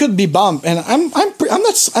 I could be bumped? And I'm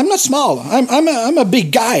not small. I'm a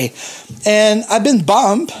big guy, and I've been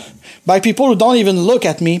bumped by people who don't even look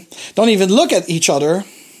at me, don't even look at each other,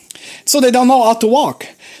 so they don't know how to walk.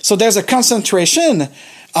 So there's a concentration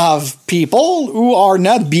of people who are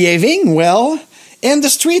not behaving well in the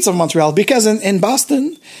streets of Montreal, because in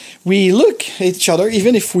Boston, we look at each other,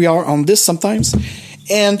 even if we are on this sometimes,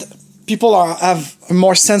 and people have a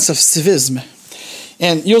more sense of civism.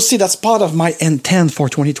 And you'll see that's part of my intent for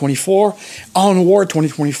 2024, Onward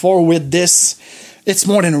 2024, with this. It's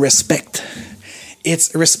more than respect.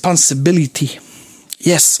 It's responsibility.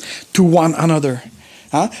 Yes, to one another.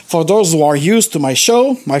 For those who are used to my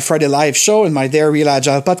show, my Friday Live show and my Dare Real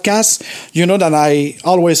Agile podcast, you know that I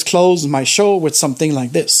always close my show with something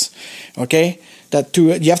like this. Okay?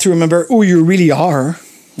 You have to remember who you really are.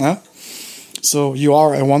 So you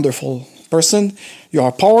are a wonderful person. You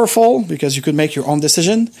are powerful because you could make your own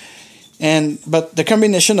decision. But the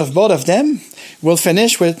combination of both of them will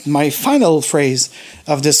finish with my final phrase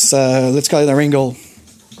of this, let's call it a wrangle.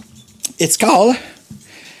 It's called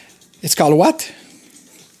what?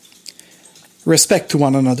 Respect to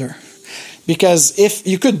one another. Because if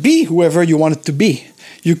you could be whoever you wanted to be,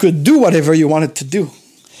 you could do whatever you wanted to do.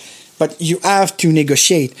 But you have to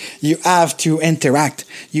negotiate. You have to interact.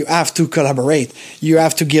 You have to collaborate. You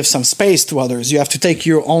have to give some space to others. You have to take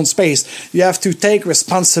your own space. You have to take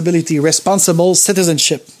responsibility, responsible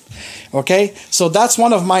citizenship. Okay? So that's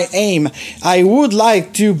one of my aim. I would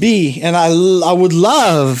like to be, and I would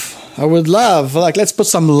love, like, let's put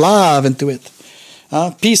some love into it.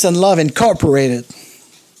 Peace and Love Incorporated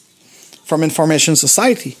from Information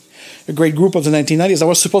Society, a great group of the 1990s. I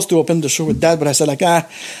was supposed to open the show with that, but I said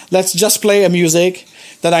let's just play a music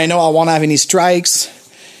that I know I won't have any strikes,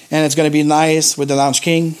 and it's going to be nice with the Lounge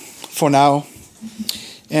King for now.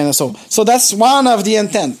 And so that's one of the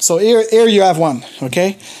intent. So here you have one,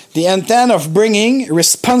 okay? The intent of bringing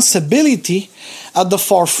responsibility at the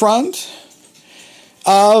forefront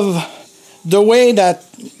of the way that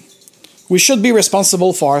we should be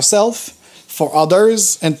responsible for ourselves, for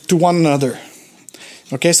others, and to one another.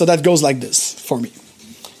 Okay, so that goes like this for me.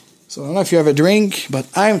 So I don't know if you have a drink, but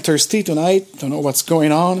I'm thirsty tonight. Don't know what's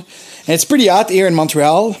going on. And it's pretty hot here in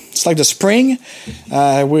Montreal. It's like the spring.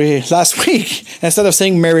 Last week, instead of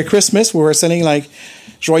saying Merry Christmas, we were saying like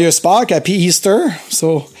Joyeux Pâques, Happy Easter.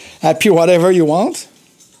 So happy whatever you want.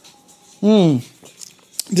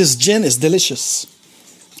 This gin is delicious.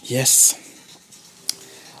 Yes.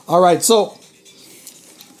 All right, so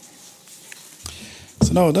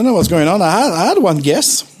no, I don't know what's going on. I had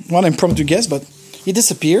one impromptu guess, but he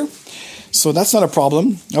disappeared. So that's not a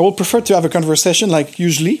problem. I would prefer to have a conversation like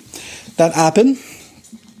usually that happen.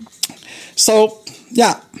 So,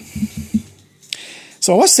 yeah.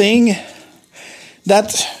 So I was saying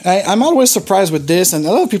that I'm always surprised with this, and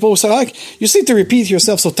a lot of people will say, like, you seem to repeat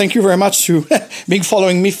yourself, so thank you very much to being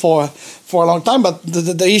following me for a long time. But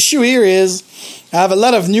the issue here is I have a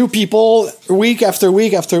lot of new people week after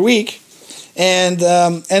week after week. And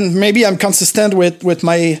maybe I'm consistent with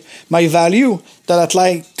my value that I'd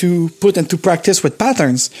like to put into practice with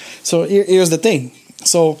patterns. So here's the thing.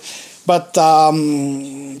 But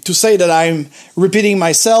to say that I'm repeating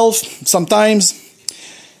myself sometimes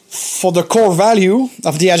for the core value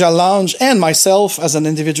of the Agile Lounge and myself as an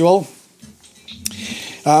individual,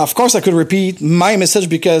 of course I could repeat my message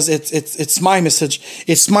because it's my message,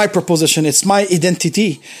 it's my proposition, it's my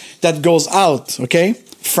identity that goes out, okay?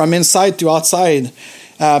 From inside to outside,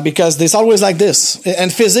 because there's always like this.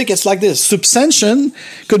 And physics, it's like this. Substantion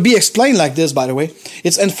could be explained like this, by the way.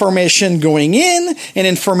 It's information going in and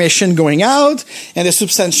information going out, and the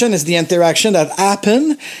substantion is the interaction that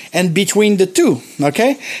happen and between the two.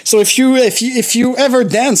 Okay, so if you ever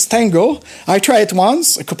dance tango, I tried it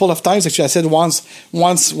once, a couple of times. Actually, I said once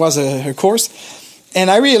was a course,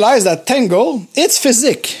 and I realized that tango, it's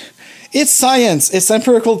physics, it's science, it's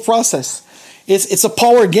empirical process. It's a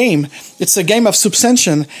power game. It's a game of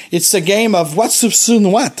substantion. It's a game of what subsumes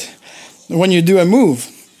what when you do a move.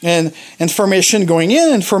 And information going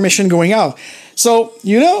in, information going out. So,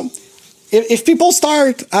 if people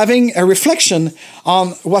start having a reflection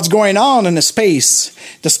on what's going on in the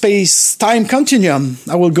space-time continuum,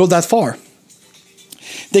 I will go that far.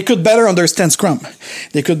 They could better understand Scrum.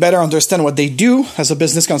 They could better understand what they do as a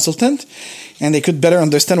business consultant. And they could better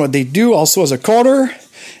understand what they do also as a coder,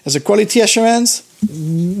 as a quality assurance,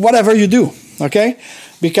 whatever you do, okay?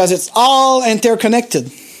 Because it's all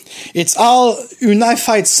interconnected. It's all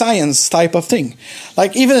unified science type of thing.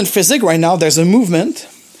 Like even in physics right now, there's a movement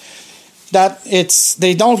that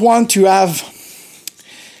they don't want to have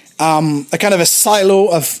a kind of a silo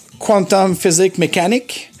of quantum physics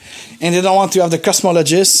mechanic, and they don't want to have the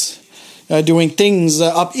cosmologists doing things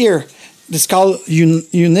up here. It's called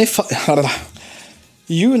unified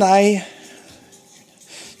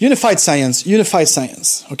science,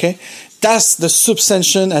 okay? That's the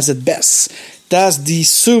substantion as its best. That's the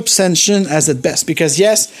substantion as its best. Because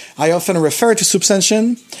yes, I often refer to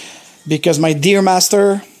substantion because my dear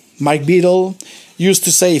master, Mike Beadle, used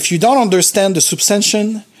to say, if you don't understand the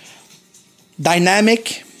substantion,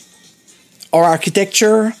 dynamic, or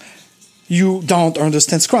architecture, you don't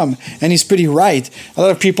understand Scrum. And he's pretty right. A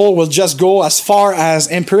lot of people will just go as far as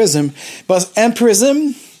empirism. But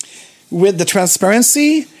empirism, with the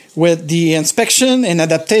transparency, with the inspection and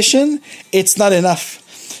adaptation, it's not enough.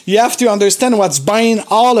 You have to understand what's binding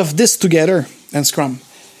all of this together in Scrum.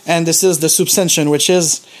 And this is the substantion, which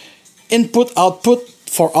is input, output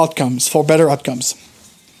for outcomes, for better outcomes.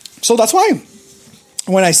 So that's why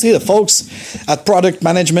when I see the folks at product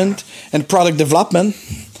management and product development,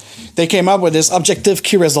 they came up with this objective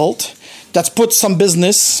key result that's put some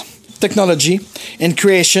business, technology, and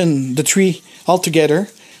creation, the three all together.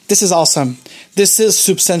 This is awesome. This is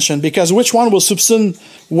substantion, because which one will subsume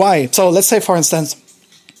why? So let's say, for instance,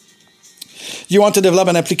 you want to develop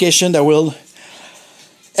an application that will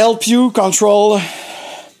help you control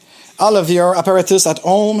all of your apparatus at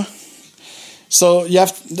home. So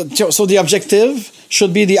the objective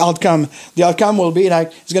should be the outcome. The outcome will be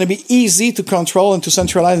like, it's going to be easy to control and to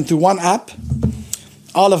centralize into one app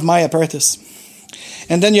all of my apparatus.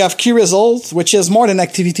 And then you have key results, which is more than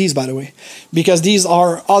activities, by the way, because these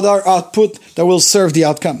are other output that will serve the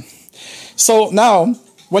outcome. So now,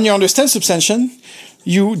 when you understand substantion,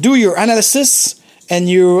 you do your analysis and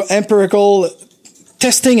your empirical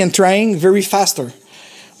testing and trying very faster,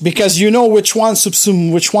 because you know which one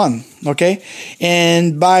subsume which one, okay?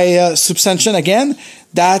 And by substantion, again,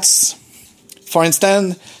 that's For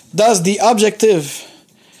instance, does the objective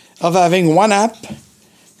of having one app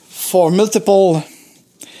for multiple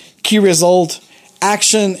key result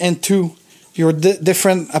action into your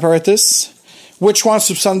different apparatus, which one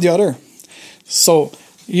subsume the other? So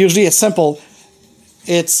usually it's simple.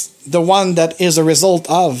 It's the one that is a result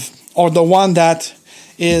of, or the one that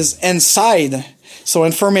is inside. So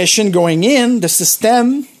information going in the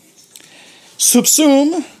system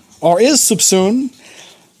subsume or is subsumed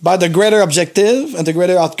by the greater objective and the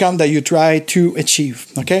greater outcome that you try to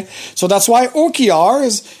achieve. Okay, so that's why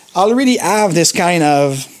OKRs already have this kind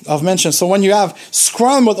of mention. So when you have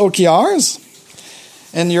Scrum with OKRs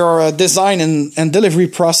in your design and delivery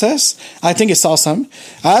process, I think it's awesome.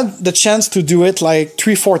 I had the chance to do it like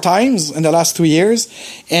 3-4 times in the last 2 years,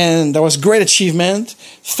 and there was great achievement,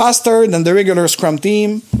 faster than the regular Scrum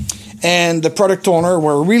team, and the product owner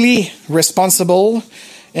were really responsible,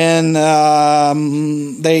 and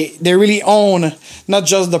they really own not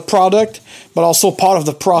just the product, but also part of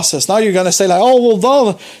the process. Now you're going to say like, oh, well,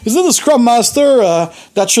 Don, is it the Scrum Master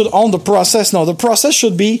that should own the process? No, the process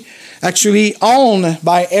should be actually owned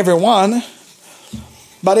by everyone.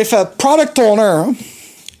 But if a product owner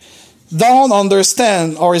don't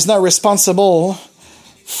understand or is not responsible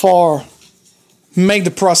for make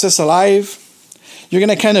the process alive, you're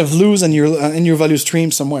going to kind of lose in your value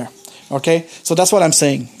stream somewhere. Okay? So that's what I'm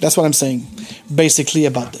saying. That's what I'm saying basically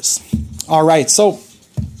about this. All right. So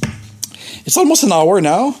it's almost an hour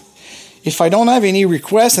now. If I don't have any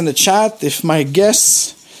requests in the chat, if my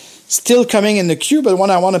guests still coming in the queue, but when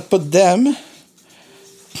I want to put them,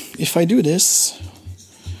 if I do this,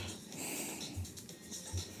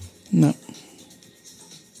 no.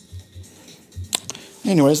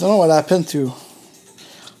 Anyways, I don't know what happened to.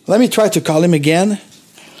 Let me try to call him again,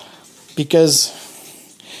 because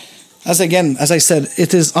as I said,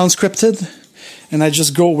 it is unscripted, and I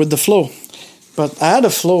just go with the flow. But I had a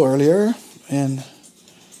flow earlier, and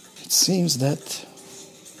it seems that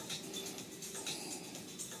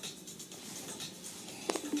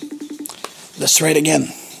let's try it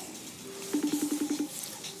again.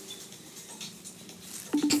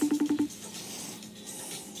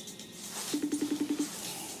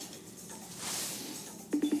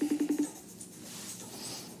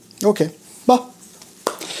 Okay. Well,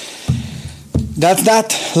 that's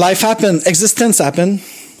that. Life happened. Existence happened.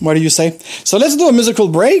 What do you say? So let's do a musical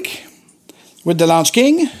break with the Lounge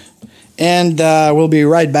King, and we'll be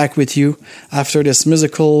right back with you after this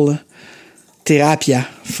musical terapia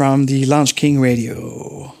from the Lounge King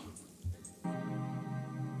Radio.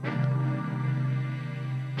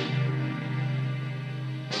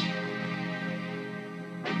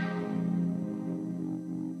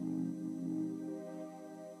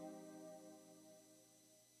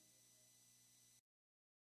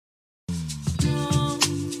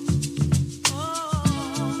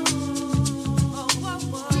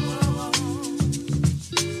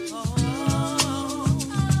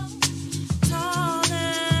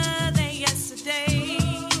 Taller than yesterday.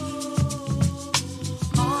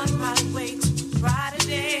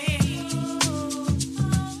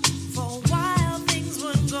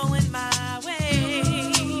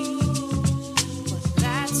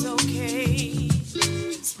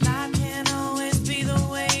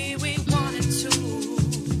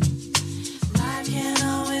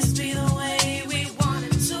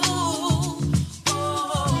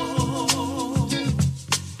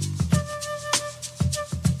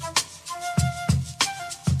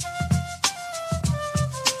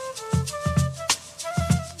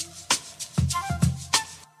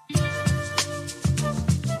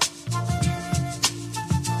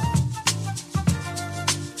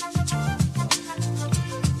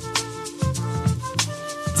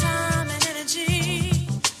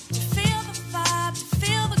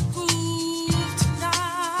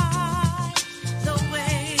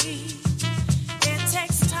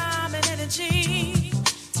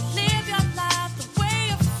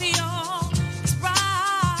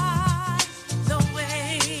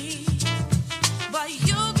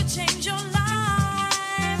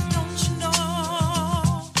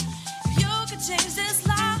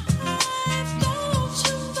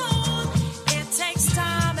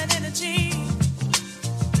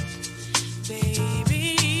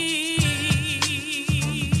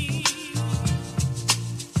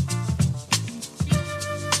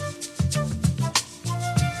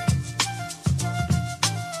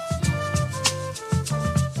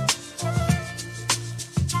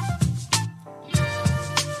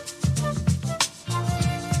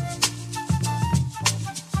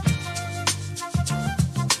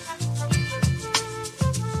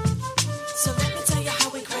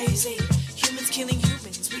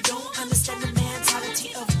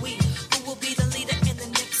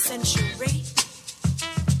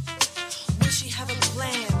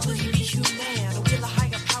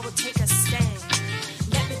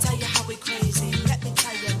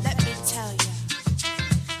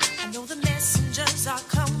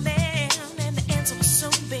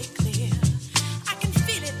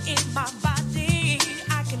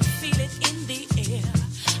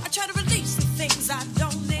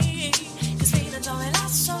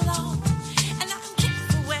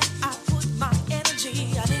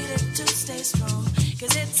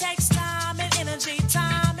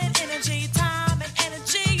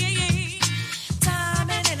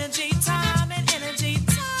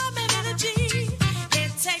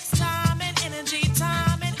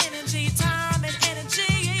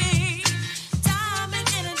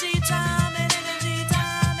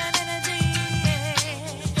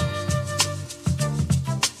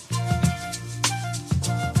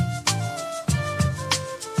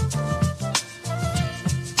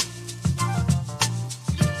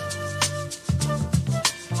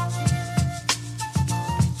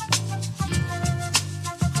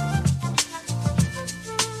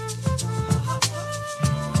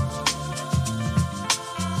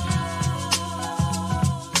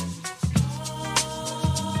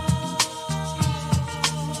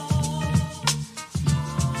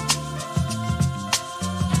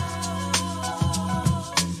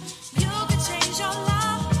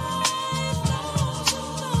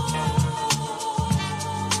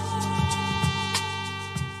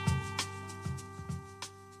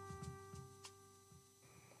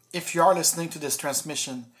 If you are listening to this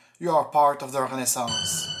transmission, you are part of the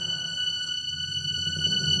Renaissance.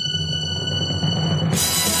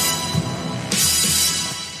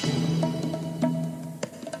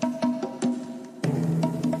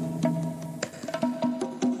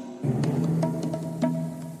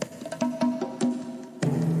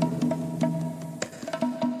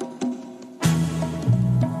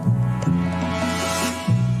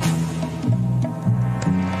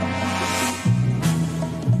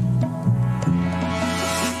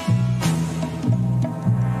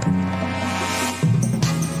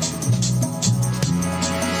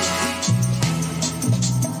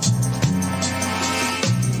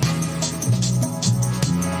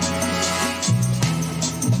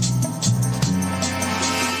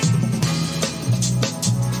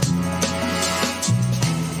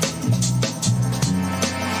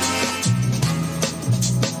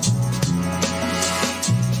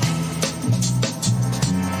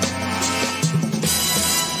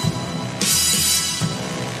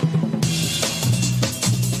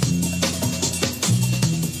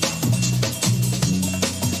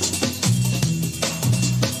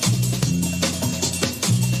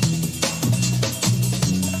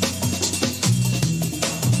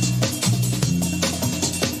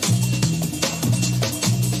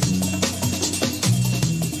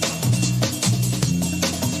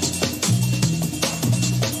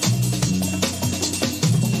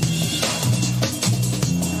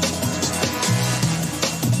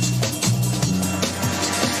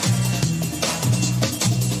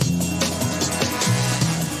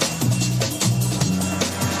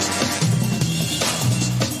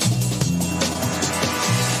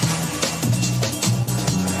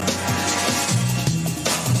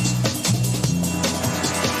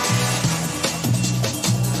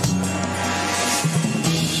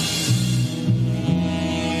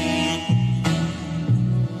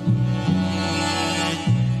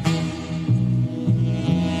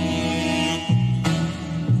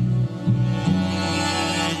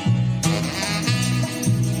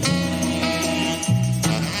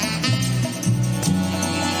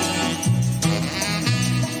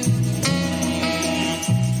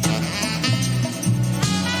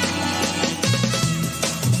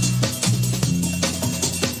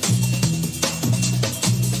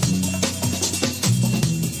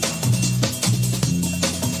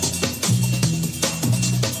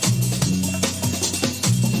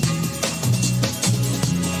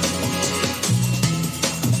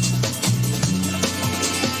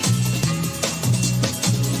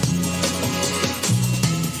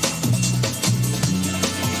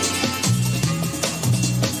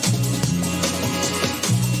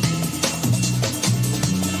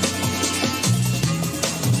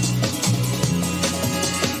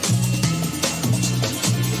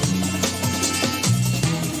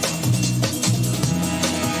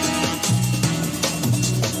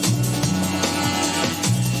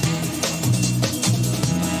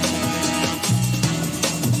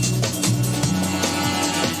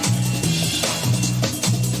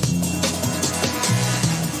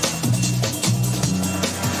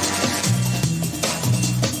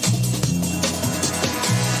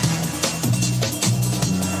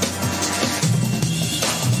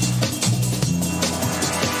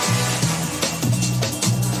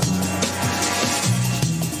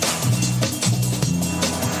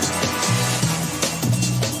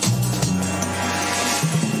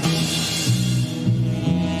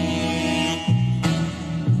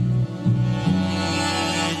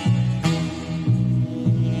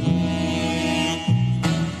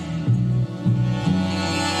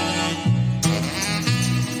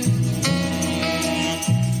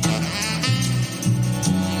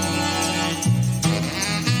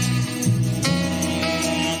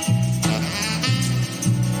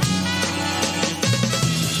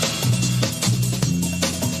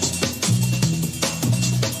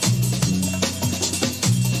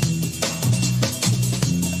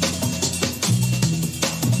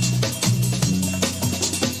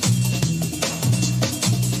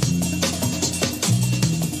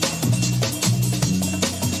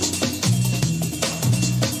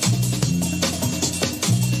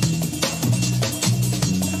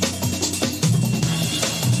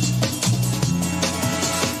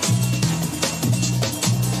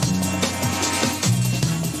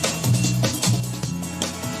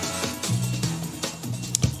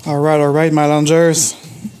 All right, my loungers.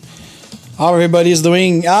 How everybody's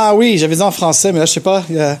doing? Ah oui, j'avais dit en français, mais là, je sais pas.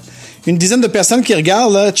 Il y a une dizaine de personnes qui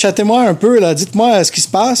regardent. Là. Chattez-moi un peu. Là. Dites-moi ce qui se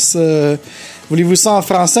passe. Voulez-vous ça en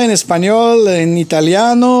français, en espagnol, en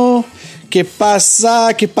italiano? Que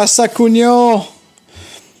pasa, cugno?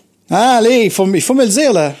 Ah, allez, il faut me le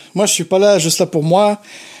dire, là. Moi, je suis pas là juste là pour moi.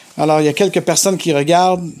 Alors, il y a quelques personnes qui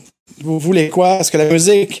regardent. Vous voulez quoi? Est-ce que la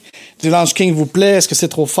musique du Lounge King vous plaît? Est-ce que c'est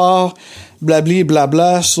trop fort? Blabli,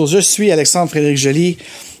 blabla. Je suis Alexandre Frédéric Joly,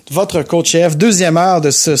 votre coach-chef. Deuxième heure de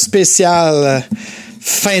ce spécial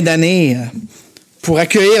fin d'année pour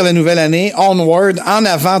accueillir la nouvelle année. Onward, en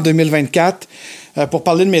avant 2024, pour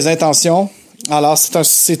parler de mes intentions. Alors,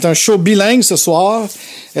 c'est un show bilingue ce soir.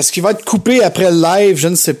 Est-ce qu'il va être coupé après le live? Je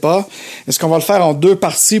ne sais pas. Est-ce qu'on va le faire en 2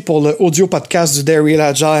 parties pour le audio podcast du Day Real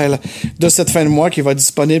Agile de cette fin de mois qui va être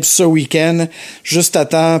disponible ce week-end, juste à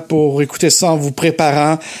temps pour écouter ça en vous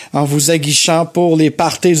préparant, en vous aguichant pour les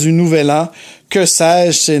parties du Nouvel An. Que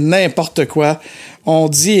sais-je, c'est n'importe quoi. On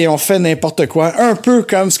dit et on fait n'importe quoi. Un peu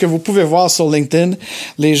comme ce que vous pouvez voir sur LinkedIn.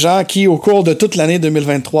 Les gens qui, au cours de toute l'année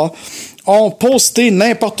 2023, ont posté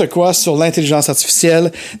n'importe quoi sur l'intelligence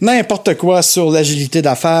artificielle, n'importe quoi sur l'agilité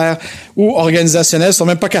d'affaires ou organisationnelle. Ils sont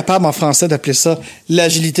même pas capables en français d'appeler ça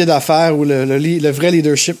l'agilité d'affaires ou le vrai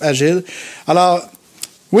leadership agile. Alors,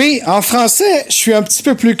 oui, en français, je suis un petit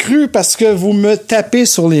peu plus cru parce que vous me tapez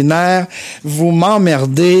sur les nerfs, vous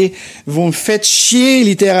m'emmerdez, vous me faites chier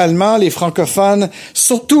littéralement, les francophones,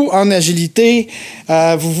 surtout en agilité.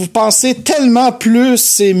 Vous pensez tellement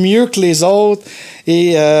plus et mieux que les autres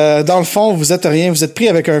et dans le fond, vous êtes rien. Vous êtes pris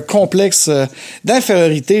avec un complexe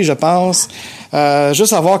d'infériorité, je pense.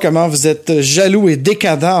 Juste à voir comment vous êtes jaloux et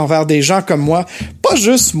décadent envers des gens comme moi. Pas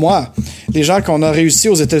juste moi. Les gens qu'on a réussi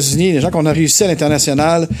aux États-Unis, les gens qu'on a réussi à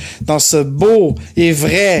l'international dans ce beau et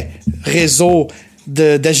vrai réseau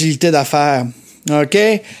d'agilité d'affaires. OK?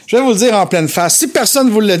 Je vais vous le dire en pleine face. Si personne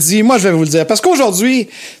vous le dit, moi, je vais vous le dire. Parce qu'aujourd'hui,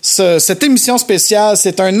 cette émission spéciale,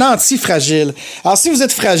 c'est un anti-fragile. Alors, si vous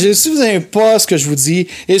êtes fragile, si vous n'aimez pas ce que je vous dis,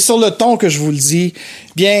 et sur le ton que je vous le dis,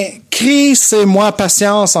 bien, crissez-moi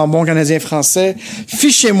patience en bon canadien français,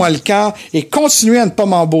 fichez-moi le camp et continuez à ne pas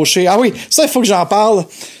m'embaucher. Ah oui, ça, il faut que j'en parle.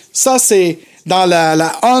 Ça, c'est dans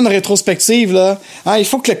la Unretrospective, là. Hein, il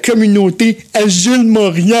faut que la communauté Agile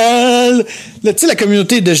Montréal, tu sais, la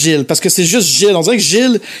communauté de Gilles, parce que c'est juste Gilles. On dirait que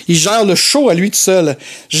Gilles, il gère le show à lui tout seul.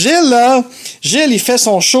 Gilles, il fait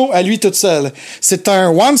son show à lui tout seul. C'est un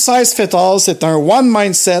one size fit all, c'est un one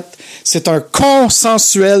mindset, c'est un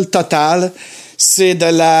consensuel total. C'est de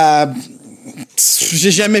la...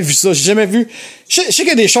 J'ai jamais vu ça. J'ai jamais vu... Je sais qu'il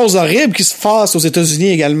y a des choses horribles qui se passent aux États-Unis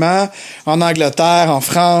également, en Angleterre, en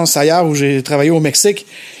France, ailleurs où j'ai travaillé au Mexique.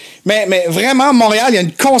 Mais vraiment, à Montréal, il y a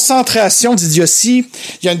une concentration d'idiotie,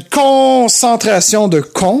 il y a une concentration de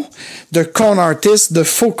con artistes, de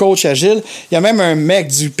faux coachs agiles. Il y a même un mec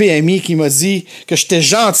du PMI qui m'a dit que j'étais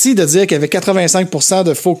gentil de dire qu'il y avait 85%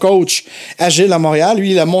 de faux coachs agiles à Montréal.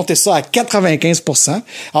 Lui, il a monté ça à 95%.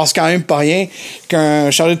 Alors, c'est quand même pas rien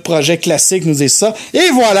qu'un chargé de projet classique nous dise ça.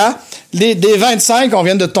 Et voilà, des 25, on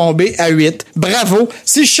vient de tomber à 8. Bravo!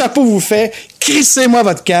 Si le chapeau vous fait, crissez-moi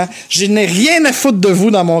votre camp. Je n'ai rien à foutre de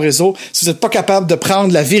vous dans mon réseau si vous n'êtes pas capable de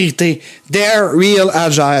prendre la vérité. They're real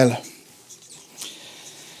agile.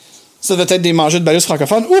 Ça devait être des mangeux de balus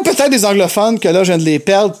francophones ou peut-être des anglophones que là, je viens de les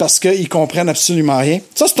perdre parce qu'ils comprennent absolument rien.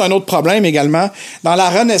 Ça, c'est un autre problème également. Dans la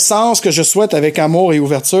renaissance que je souhaite avec amour et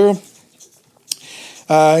ouverture,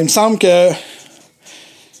 il me semble que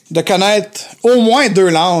de connaître au moins 2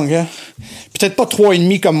 langues, hein, peut-être pas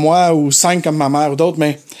 3,5 comme moi ou 5 comme ma mère ou d'autres,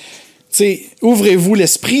 mais ouvrez-vous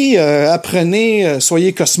l'esprit, apprenez,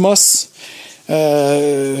 soyez cosmos.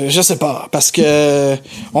 Je sais pas, parce que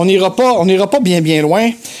on n'ira pas bien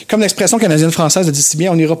loin. Comme l'expression canadienne-française le dit si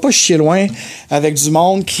bien, on n'ira pas chier loin avec du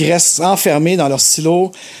monde qui reste enfermé dans leur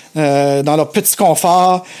silo, dans leur petit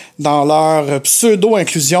confort, dans leur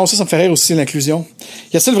pseudo-inclusion. Ça me fait rire aussi, l'inclusion.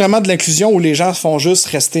 Y a-t-il vraiment de l'inclusion où les gens font juste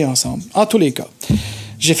rester ensemble? En tous les cas.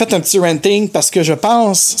 J'ai fait un petit ranting parce que je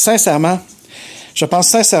pense sincèrement,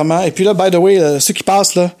 et puis là, by the way, ceux qui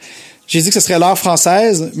passent là, j'ai dit que ce serait l'heure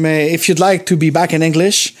française, mais if you'd like to be back in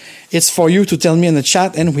English, it's for you to tell me in the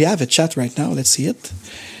chat, and we have a chat right now, let's see it.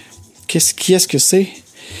 Qui est-ce que c'est?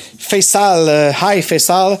 Faisal, hi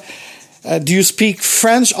Faisal. Do you speak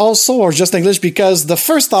French also or just English? Because the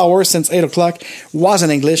first hour since 8 o'clock was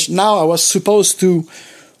in English. Now I was supposed to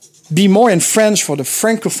be more in French for the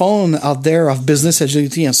francophone out there of business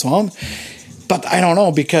agility and so on. But I don't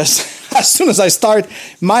know, because as soon as I start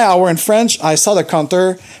my hour in French, I saw the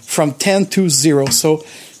counter from 10 to 0. So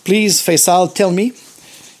please, Faisal, tell me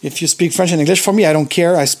if you speak French and English. For me, I don't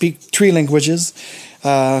care. I speak 3 languages.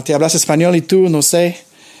 Te hablas español y tú, no sé.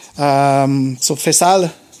 So Faisal,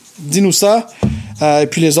 dis-nous ça. Et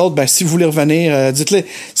puis les autres, ben, si vous voulez revenir, dites-le.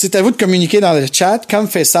 C'est à vous de communiquer dans le chat, comme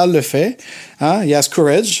Faisal le fait. Hein? He has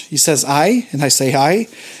courage. He says I, and I say hi.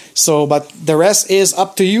 So, but the rest is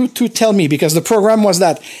up to you to tell me, because the program was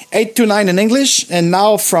that 8 to 9 in English, and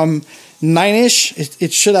now from 9-ish,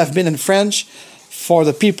 it should have been in French for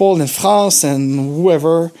the people in France and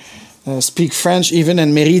whoever speak French, even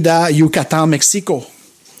in Mérida, Yucatan, Mexico.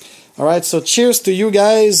 All right, so cheers to you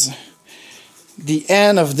guys. The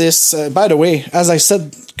end of this, by the way, as I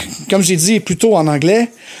said, comme j'ai dit plus tôt en anglais,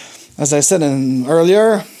 as I said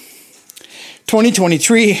earlier,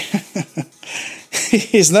 2023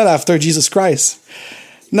 is not after Jesus Christ.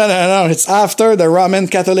 No, it's after the Roman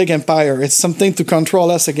Catholic Empire. It's something to control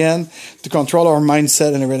us again, to control our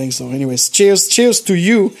mindset and everything. So anyways, cheers to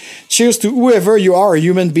you. Cheers to whoever you are, a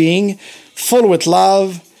human being, full with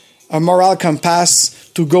love, a moral compass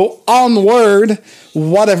to go onward,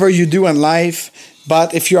 whatever you do in life.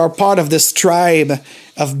 But if you are part of this tribe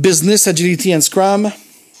of business, agility, and Scrum,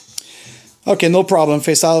 okay, no problem,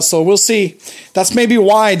 Faisal. So we'll see. That's maybe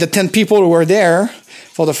why the 10 people who were there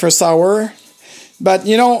for the first hour. But,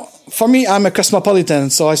 you know, for me, I'm a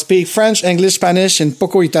cosmopolitan. So I speak French, English, Spanish, and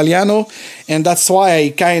poco Italiano. And that's why I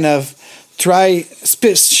kind of try,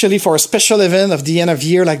 especially for a special event of the end of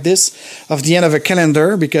year like this, of the end of a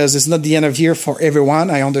calendar, because it's not the end of year for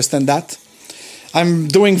everyone. I understand that. I'm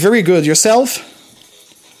doing very good. Yourself?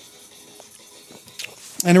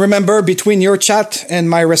 And remember, between your chat and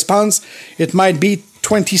my response, it might be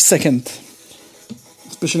 20 seconds,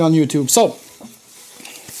 especially on YouTube.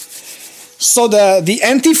 So the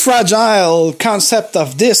anti-fragile concept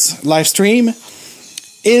of this live stream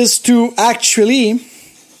is to actually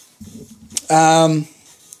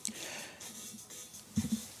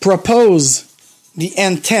propose the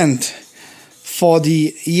intent for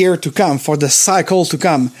the year to come, for the cycle to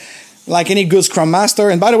come, like any good Scrum Master.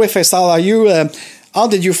 And by the way, Faisal, are you? How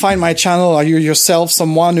did you find my channel? Are you yourself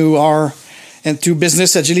someone who are into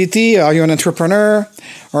business agility? Are you an entrepreneur?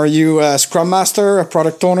 Are you a Scrum Master, a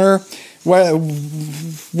product owner?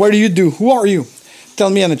 What do you do? Who are you? Tell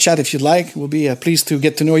me in the chat if you'd like. We'll be pleased to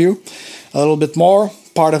get to know you a little bit more.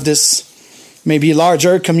 Part of this maybe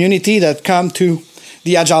larger community that come to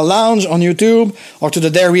the Agile Lounge on YouTube or to the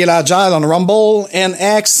Dare Real Agile on Rumble and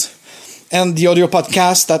X and the audio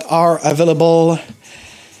podcasts that are available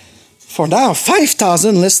for now.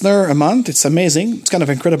 5,000 listeners a month. It's amazing. It's kind of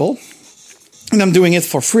incredible. And I'm doing it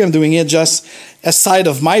for free. I'm doing it just aside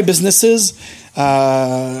of my businesses.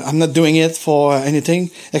 I'm not doing it for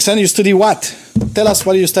anything. Extend, you study what? Tell us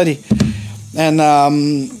what you study. And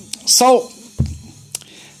so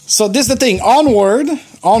this is the thing.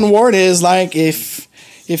 Onward is like if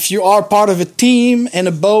you are part of a team and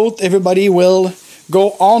a boat, everybody will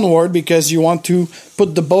go onward because you want to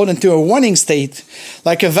put the boat into a running state.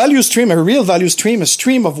 Like a value stream, a real value stream, a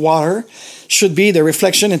stream of water should be the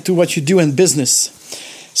reflection into what you do in business.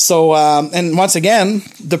 So, and once again,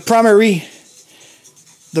 the primary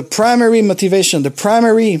motivation, the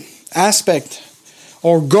primary aspect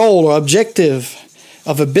or goal or objective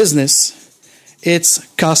of a business, it's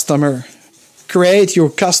customer. Create your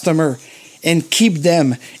customer and keep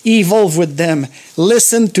them, evolve with them,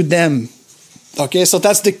 listen to them. Okay, so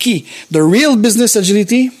that's the key. The real business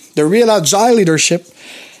agility, the real agile leadership,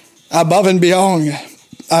 above and beyond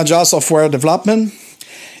agile software development,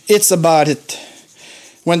 it's about it.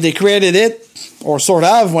 When they created it, or sort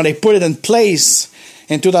of, when they put it in place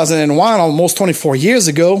in 2001, almost 24 years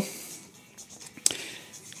ago,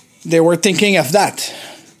 they were thinking of that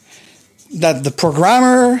the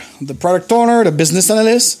programmer, the product owner, the business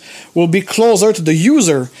analyst will be closer to the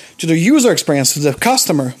user experience, to the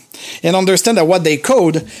customer, and understand that what they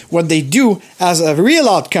code, what they do as a real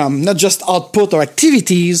outcome, not just output or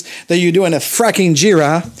activities that you do in a fracking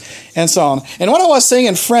Jira, and so on. And what I was saying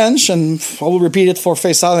in French, and I will repeat it for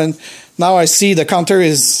Faisal, and now I see the counter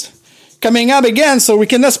is coming up again, so we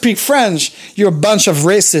cannot speak French. You're a bunch of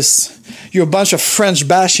racists. You're a bunch of French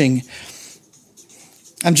bashing.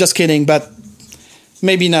 I'm just kidding, but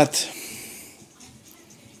maybe not.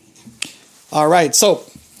 All right, so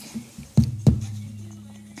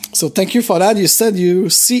thank you for that. You said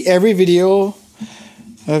you see every video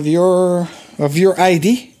of your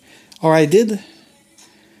ID, or I did.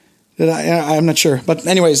 I'm not sure, but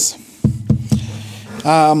anyways.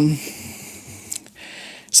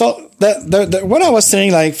 So what I was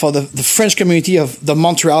saying, like for the French community of the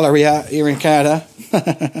Montreal area here in Canada,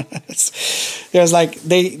 there's like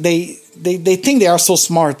they think they are so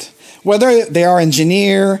smart, whether they are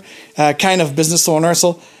engineer, kind of business owner.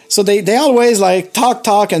 So they always like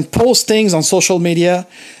talk and post things on social media,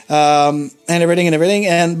 and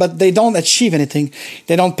everything, but they don't achieve anything.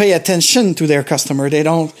 They don't pay attention to their customer. They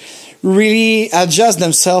don't really adjust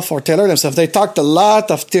themselves or tailor themselves. They talked a lot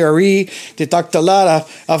of theory. They talked a lot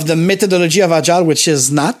of the methodology of Agile, which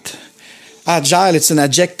is not. Agile, it's an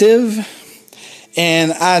adjective.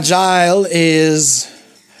 And Agile is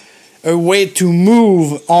a way to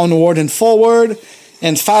move onward and forward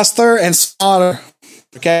and faster and smarter.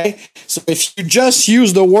 Okay? So if you just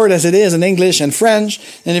use the word as it is in English and French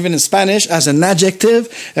and even in Spanish as an adjective,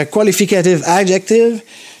 a qualificative adjective,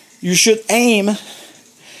 you should aim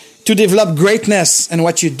to develop greatness in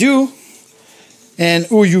what you do and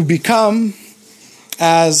who you become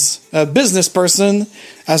as a business person,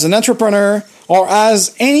 as an entrepreneur, or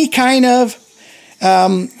as any kind of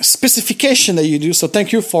specification that you do. So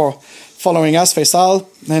thank you for following us, Faisal,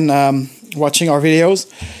 and watching our videos.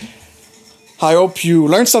 I hope you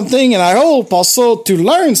learned something, and I hope also to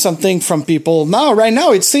learn something from people. Right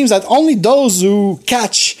now, it seems that only those who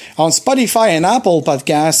catch on Spotify and Apple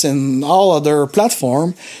Podcasts and all other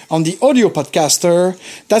platforms on the audio podcaster,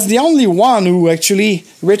 that's the only one who actually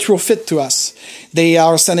retrofit to us. They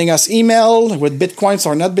are sending us email with Bitcoins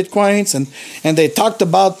or not Bitcoins, and they talked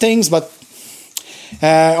about things, but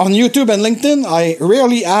on YouTube and LinkedIn, I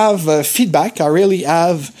rarely have feedback. I rarely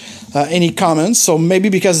have any comments. So maybe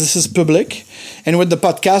because this is public. And with the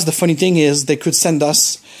podcast, the funny thing is they could send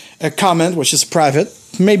us a comment, which is private.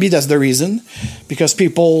 Maybe that's the reason. Because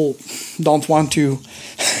people don't want to,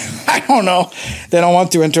 I don't know, they don't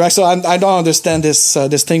want to interact. So I don't understand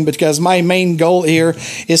this thing, because my main goal here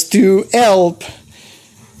is to help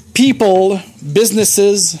people,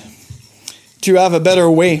 businesses, to have a better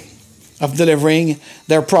way of delivering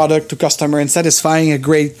their product to customer and satisfying a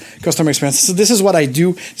great customer experience. So this is what I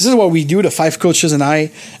do. This is what we do, the 5 coaches and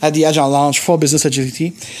I, at the Agile Lounge for Business Agility.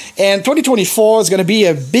 And 2024 is going to be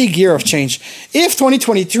a big year of change. If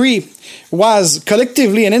 2023 was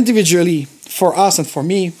collectively and individually for us and for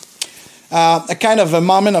me, a kind of a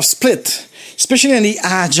moment of split, especially in the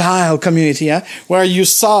Agile community, where you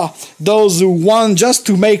saw those who want just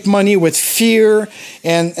to make money with fear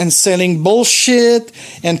and selling bullshit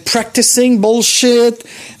and practicing bullshit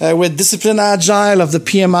with Discipline Agile of the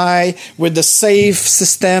PMI, with the SAFe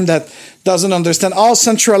system that doesn't understand all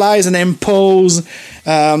centralized and imposed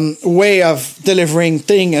way of delivering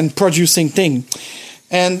thing and producing thing.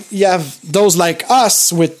 And you have those like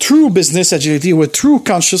us with true business agility, with true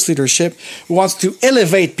conscious leadership, who wants to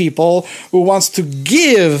elevate people, who wants to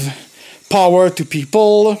give power to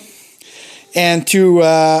people, and to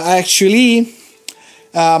actually,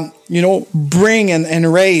 bring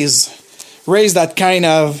and raise that kind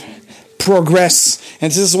of progress.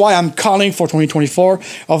 And this is why I'm calling for 2024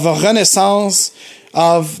 of a renaissance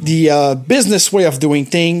of the business way of doing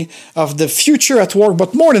things, of the future at work,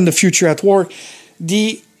 but more than the future at work,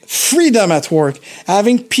 the freedom at work,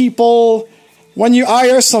 having people, when you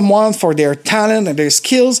hire someone for their talent and their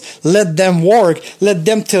skills, let them work, let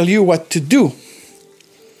them tell you what to do.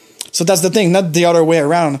 So that's the thing, not the other way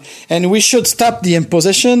around. And we should stop the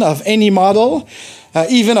imposition of any model,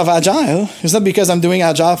 even of Agile. It's not because I'm doing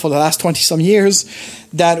Agile for the last 20-some years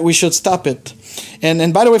that we should stop it.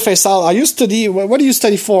 And by the way, Faisal, what do you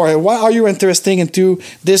study for? Why are you interested into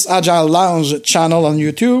this Agile Lounge channel on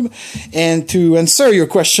YouTube? And to answer your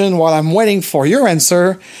question while I'm waiting for your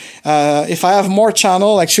answer, if I have more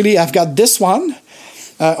channel, actually I've got this one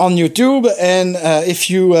on YouTube. And if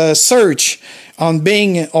you search on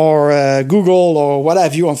Bing or Google or what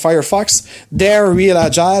have you on Firefox, Dare Real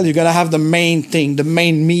Agile, you're going to have the main thing, the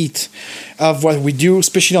main meat of what we do,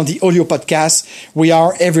 especially on the audio podcast. We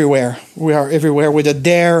are everywhere. We are everywhere with a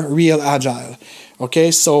Dare Real Agile. Okay,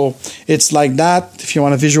 so it's like that. If you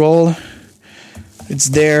want a visual, it's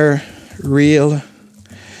Dare Real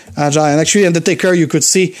Agile. And actually, in the ticker, you could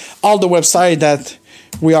see all the website that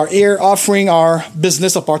we are here offering our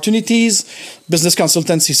business opportunities, business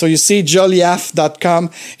consultancy. So you see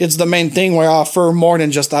joliaf.com. It's the main thing where I offer more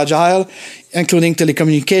than just Agile, including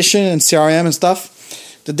telecommunication and CRM and stuff.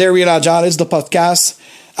 The Dare Real Agile is the podcast.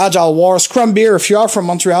 Agile War, Scrum Beer. If you are from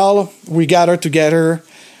Montreal, we gather together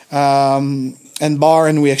and bar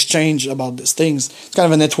and we exchange about these things. It's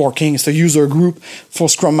kind of a networking. It's a user group for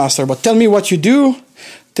Scrum Master. But tell me what you do.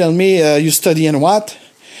 Tell me you study in what.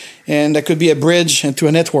 And that could be a bridge into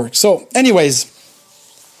a network. So anyways,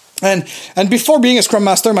 and before being a Scrum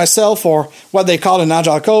Master myself, or what they call an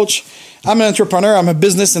Agile coach, I'm an entrepreneur. I'm a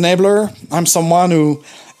business enabler. I'm someone who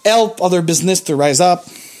help other business to rise up,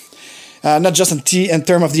 not just in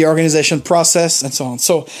terms of the organization process and so on.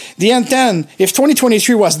 So the intent, if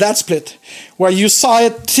 2023 was that split, where you saw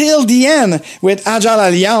it till the end with Agile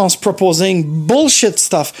Alliance proposing bullshit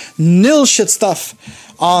stuff, nil shit stuff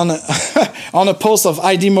on on a post of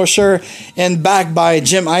ID Mosher and backed by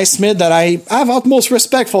Jim Highsmith that I have utmost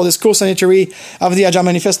respect for this co-signatory of the Agile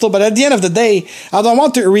Manifesto. But at the end of the day, I don't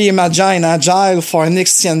want to reimagine Agile for an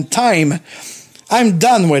extended time. I'm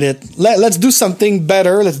done with it. Let's do something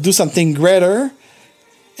better. Let's do something greater.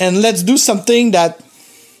 And let's do something that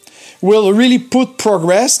will really put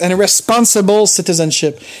progress and responsible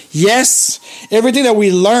citizenship. Yes, everything that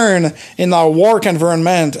we learn in our work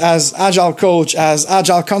environment as Agile coach, as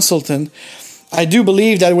Agile consultant, I do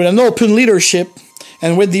believe that with an open leadership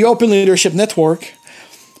and with the Open Leadership Network,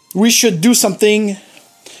 we should do something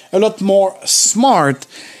a lot more smart.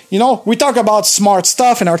 You know, we talk about smart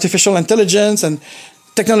stuff and artificial intelligence and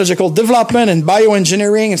technological development and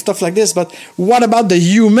bioengineering and stuff like this, but what about the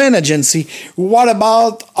human agency? What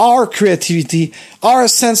about our creativity, our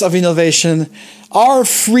sense of innovation, our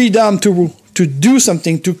freedom to do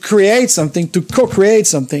something, to create something, to co-create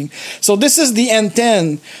something? So this is the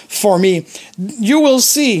intent for me. You will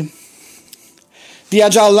see the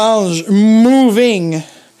Agile Lounge moving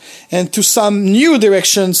into some new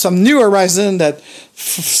direction, some new horizon that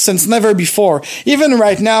since never before. Even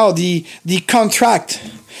right now, the contract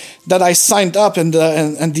that I signed up at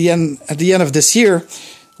the end of this year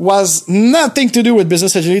was nothing to do with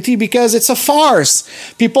business agility because it's a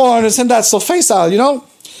farce. People understand that. So Faisal, you know,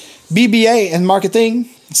 BBA in marketing,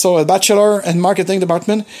 so a bachelor in marketing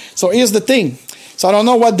department. So here's the thing. So I don't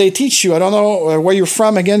know what they teach you. I don't know where you're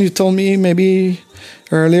from. Again, you told me maybe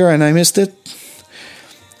earlier and I missed it.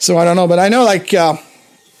 So I don't know, but I know like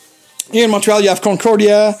here in Montreal you have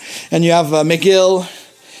Concordia and you have McGill,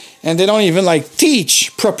 and they don't even like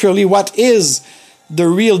teach properly what is the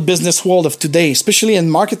real business world of today, especially in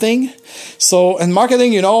marketing. So in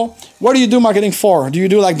marketing, you know, what do you do marketing for? Do you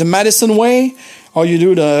do like the Madison way or you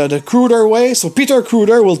do the Kruder way? So Peter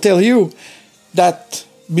Kruder will tell you that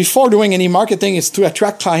before doing any marketing, it's to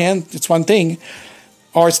attract client, it's one thing,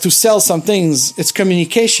 or it's to sell some things, it's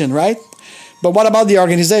communication, right? But what about the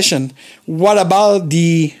organization? What about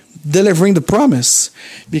the delivering the promise?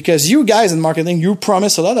 Because you guys in marketing, you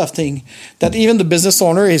promise a lot of things that even the business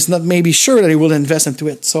owner is not maybe sure that he will invest into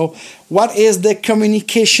it. So what is the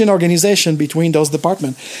communication organization between those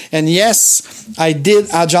departments? And yes, I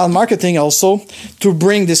did Agile marketing also to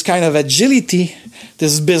bring this kind of agility,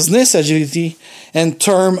 this business agility in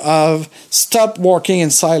terms of stop working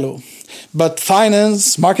in silo. But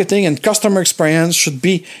finance, marketing, and customer experience should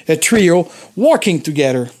be a trio working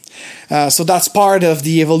together. So that's part of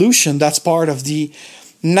the evolution. That's part of the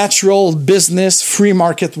natural business free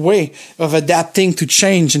market way of adapting to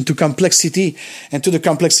change and to complexity and to the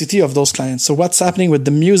complexity of those clients. So what's happening with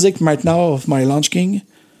the music right now of my Launch King?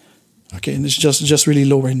 Okay, and it's just really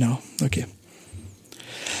low right now. Okay.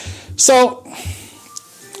 So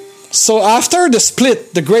after the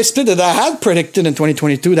split, the great split that I had predicted in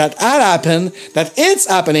 2022, that had happened, that it's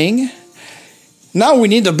happening, now we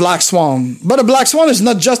need a black swan. But a black swan is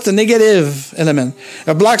not just a negative element.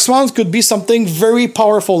 A black swan could be something very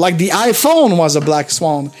powerful, like the iPhone was a black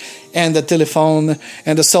swan, and the telephone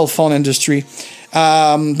and the cell phone industry.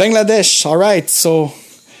 Bangladesh, all right. So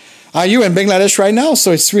are you in Bangladesh right now?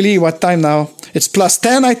 So it's really what time now? It's plus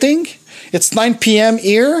 10, I think. It's 9 p.m.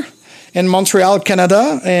 here in Montreal,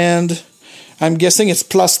 Canada, and I'm guessing it's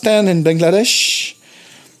plus 10 in Bangladesh,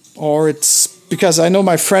 or it's because I know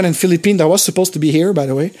my friend in Philippines that was supposed to be here, by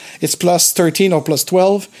the way, it's plus 13 or plus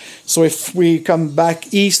 12, so if we come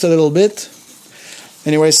back east a little bit.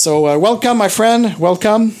 Anyway, so welcome, my friend,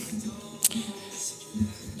 welcome.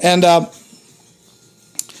 And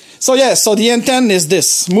so the intent is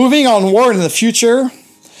this, moving onward in the future,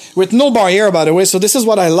 with no barrier, by the way. So this is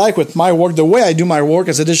what I like with my work, the way I do my work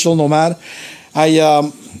as a digital nomad.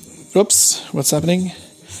 Oops, what's happening?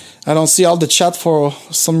 I don't see all the chat for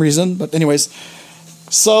some reason, but anyways.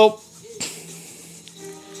 So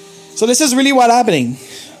this is really what's happening.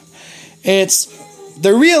 It's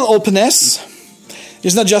the real openness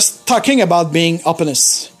is not just talking about being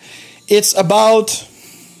openness. It's about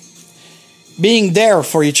being there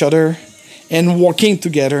for each other and working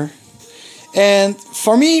together. And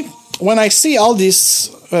for me, when I see all these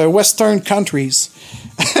Western countries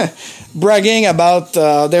bragging about,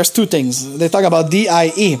 there's two things. They talk about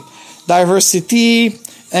DIE, diversity,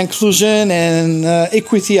 inclusion, and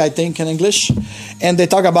equity, I think, in English. And they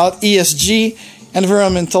talk about ESG,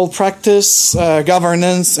 environmental practice,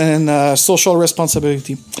 governance, and social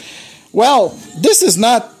responsibility. Well, this is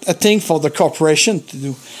not a thing for the corporation to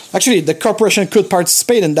do. Actually, the corporation could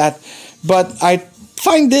participate in that, but I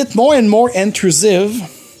find it more and more intrusive,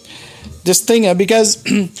 this thing, because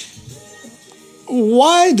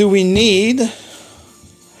why do we need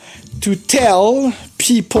to tell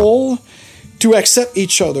people to accept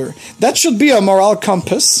each other. That should be a moral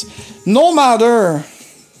compass, no matter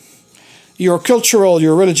your cultural,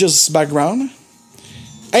 your religious background.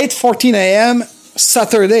 8:14 a.m.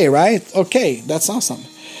 Saturday, right? Okay, that's awesome.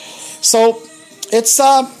 So it's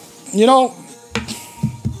the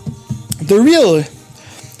real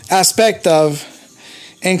aspect of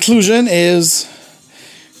inclusion is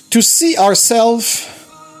to see ourselves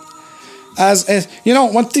as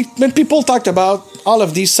when people talked about all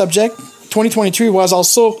of these subjects, 2023 was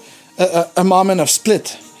also a moment of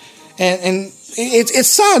split, and it's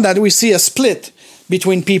sad that we see a split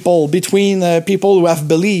between people who have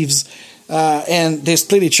beliefs, and they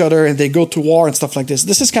split each other and they go to war and stuff like this.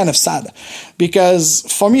 This is kind of sad, because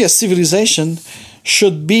for me, a civilization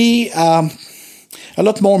should be a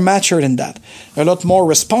lot more mature than that, a lot more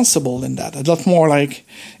responsible than that, a lot more like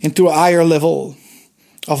into a higher level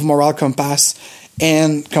of moral compass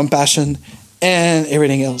and compassion and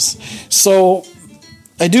everything else. So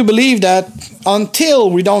I do believe that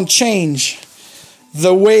until we don't change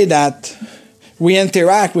the way that we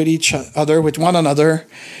interact with each other, with one another,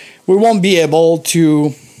 we won't be able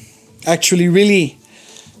to actually really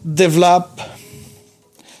develop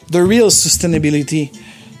the real sustainability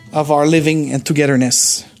of our living and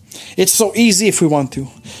togetherness. It's so easy if we want to.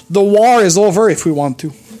 The war is over if we want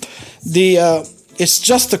to. It's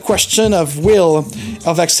just a question of will,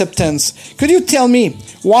 of acceptance. Could you tell me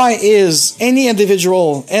why is any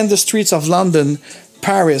individual in the streets of London,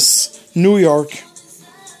 Paris, New York,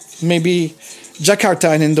 maybe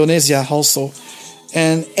Jakarta in Indonesia also,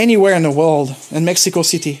 and anywhere in the world, in Mexico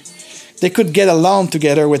City, they could get along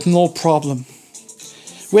together with no problem.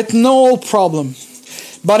 With no problem.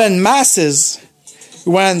 But in masses,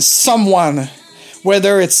 when someone,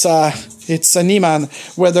 whether it's an imam,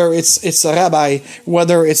 whether it's a rabbi,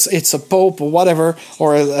 whether it's a pope or whatever,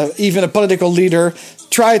 or even a political leader,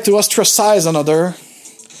 try to ostracize another,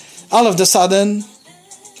 all of a sudden,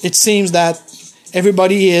 it seems that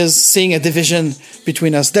everybody is seeing a division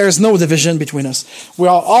between us. There is no division between us. We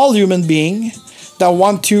are all human beings that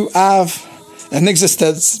want to have an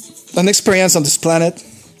existence, an experience on this planet.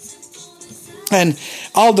 And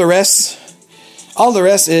all the rest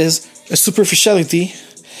is a superficiality,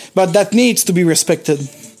 but that needs to be respected.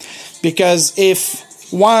 Because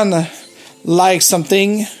if one likes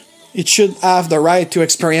something, it should have the right to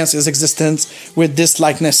experience its existence with this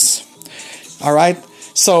likeness. All right?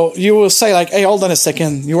 So you will say like, hey, hold on a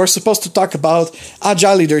second. You were supposed to talk about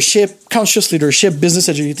agile leadership, conscious leadership, business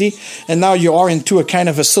agility, and now you are into a kind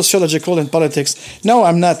of a sociological and politics. No,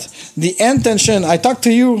 I'm not. The intention, I talked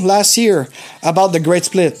to you last year about the Great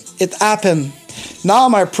Split. It happened. Now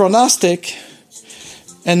my prognostic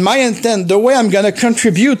and my intent, the way I'm going to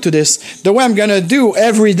contribute to this, the way I'm going to do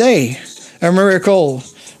every day a miracle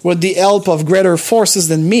with the help of greater forces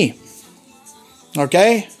than me.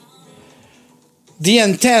 Okay? The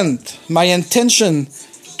intent, my intention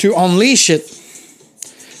to unleash it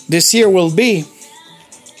this year will be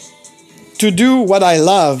to do what I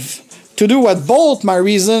love, to do what both my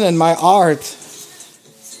reason and my heart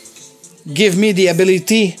give me the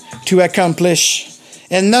ability to accomplish,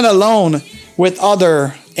 and not alone with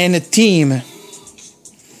other in a team.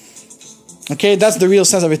 Okay, that's the real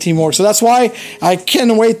sense of a teamwork. So that's why I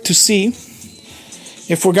can't wait to see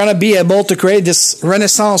if we're going to be able to create this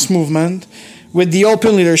Renaissance movement with the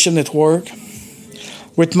Open Leadership Network,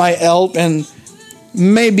 with my help, and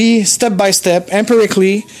maybe step by step,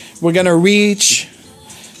 empirically, we're going to reach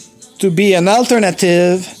to be an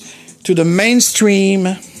alternative to the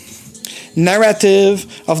mainstream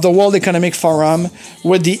narrative of the World Economic Forum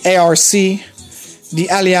with the ARC, the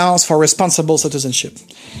Alliance for Responsible Citizenship.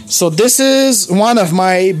 So this is one of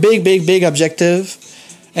my big objective,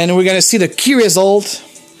 and we're going to see the key result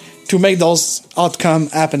to make those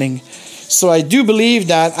outcomes happening. So I do believe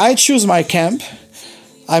that I choose my camp.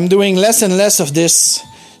 I'm doing less and less of this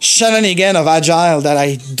shenanigan of agile that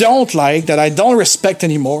I don't like, that I don't respect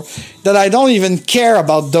anymore, that I don't even care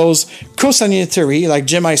about those co-sanitary like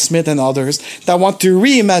Jim I. Smith and others that want to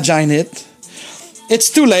reimagine it. It's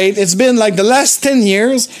too late. It's been like the last 10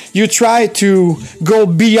 years you try to go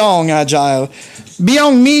beyond agile.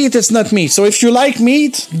 Beyond meat, it's not meat. So if you like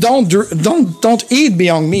meat, don't eat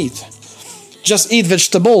beyond meat. Just eat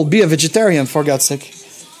vegetable. Be a vegetarian, for God's sake.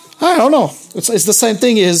 I don't know. It's the same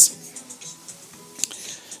thing as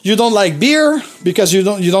you don't like beer because you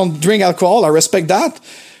don't drink alcohol. I respect that.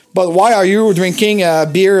 But why are you drinking a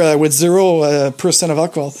beer with 0% of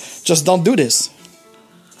alcohol? Just don't do this.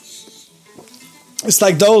 It's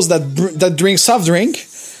like those that drink soft drink,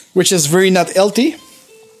 which is very not healthy.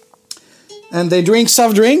 And they drink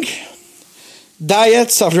soft drink,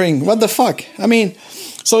 diet soft drink. What the fuck? I mean,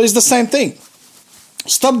 so it's the same thing.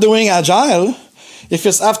 Stop doing agile if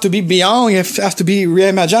it have to be beyond, if it have to be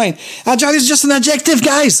reimagined. Agile is just an adjective,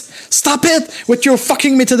 guys. Stop it with your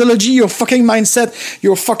fucking methodology, your fucking mindset,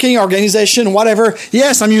 your fucking organization, whatever.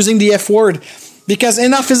 Yes, I'm using the F word because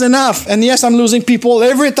enough is enough. And yes, I'm losing people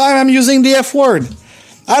every time I'm using the F word.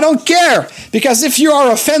 I don't care, because if you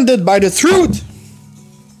are offended by the truth,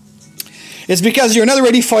 it's because you're not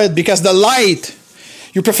ready for it, because the light,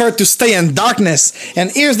 you prefer to stay in darkness.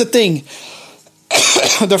 And here's the thing.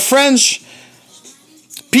 The French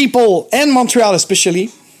people, and Montreal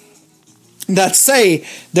especially, that say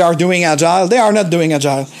they are doing agile, they are not doing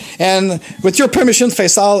agile. And with your permission,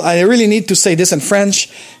 Faisal, I really need to say this in French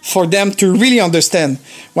for them to really understand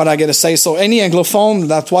what I got to say. So any Anglophone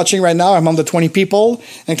that's watching right now, I'm on the 20 people,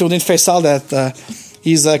 including Faisal, that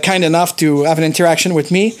he's kind enough to have an interaction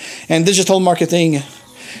with me. And digital marketing,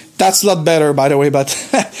 that's a lot better, by the way, but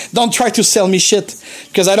don't try to sell me shit,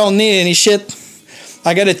 because I don't need any shit.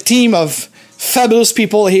 I got a team of fabulous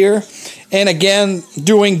people here. And again,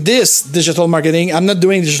 doing this digital marketing, I'm not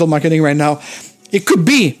doing digital marketing right now. It could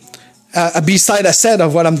be a B-side asset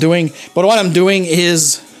of what I'm doing. But what I'm doing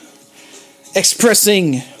is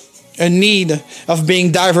expressing a need of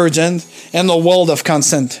being divergent in the world of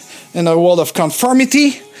consent, in the world of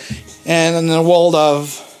conformity, and in the world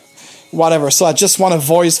of whatever. So I just want a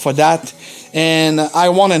voice for that. And I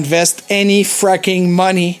want to invest any fracking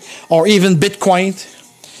money or even Bitcoin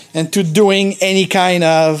into doing any kind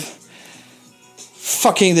of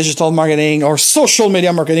fucking digital marketing or social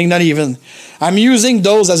media marketing, not even. I'm using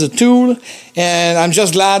those as a tool, and I'm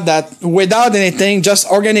just glad that without anything, just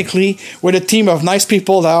organically, with a team of nice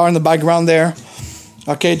people that are in the background there,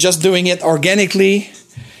 okay, just doing it organically.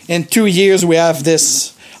 In 2 years, we have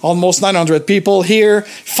this almost 900 people here,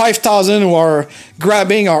 5,000 who are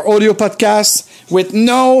grabbing our audio podcasts with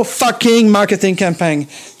no fucking marketing campaign.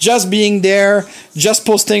 Just being there, just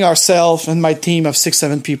posting ourselves and my team of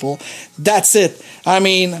 6-7 people. That's it. I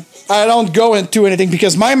mean, I don't go into anything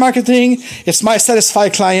because my marketing, it's my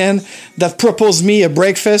satisfied client that proposed me a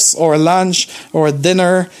breakfast or a lunch or a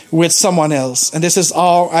dinner with someone else. And this is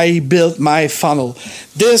how I built my funnel.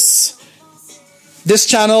 This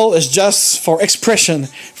channel is just for expression,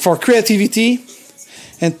 for creativity,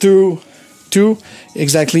 and to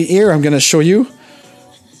exactly here, I'm going to show you,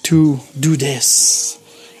 to do this.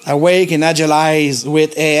 Awake and agilize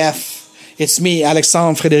with AF. It's me,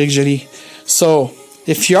 Alexandre Frédéric Joly. So,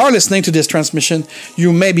 if you are listening to this transmission,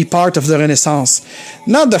 you may be part of the Renaissance.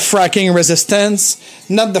 Not the fracking resistance,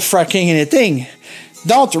 not the fracking anything.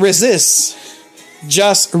 Don't resist.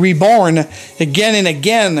 Just reborn again and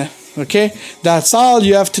again. Okay? That's all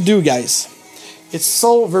you have to do, guys. It's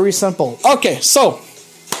so very simple. Okay, so,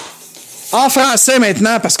 en français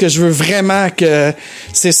maintenant, parce que je veux vraiment que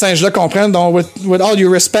ces singes-là comprennent. Donc, with all due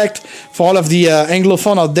respect for all of the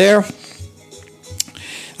Anglophone out there,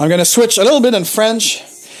 I'm going to switch a little bit in French,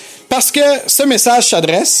 parce que ce message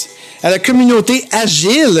s'adresse à la communauté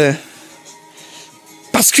agile,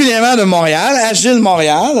 particulièrement de Montréal, Agile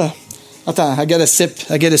Montréal. Attends, I get a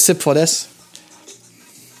sip for this.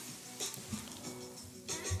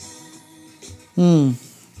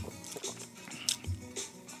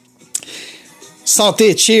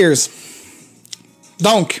 Santé, cheers.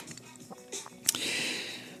 Donc,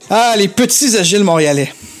 les petits agiles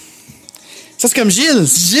montréalais. Ça, c'est comme Gilles.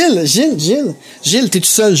 Gilles, t'es tout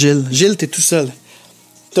seul, Gilles. Gilles, t'es tout seul.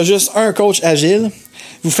 T'as juste un coach agile.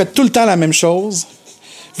 Vous faites tout le temps la même chose.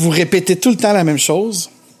 Vous répétez tout le temps la même chose.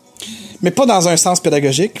 Mais pas dans un sens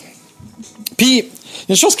pédagogique. Puis, il y a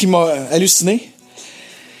une chose qui m'a halluciné.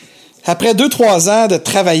 Après 2-3 ans de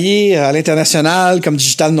travailler à l'international comme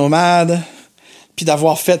digital nomade, puis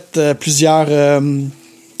d'avoir fait plusieurs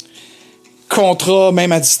contrats,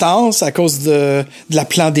 même à distance, à cause de la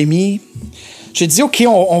pandémie, j'ai dit, OK,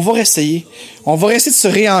 on va réessayer. On va essayer de se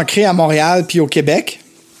réancrer à Montréal puis au Québec.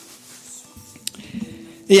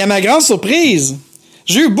 Et à ma grande surprise,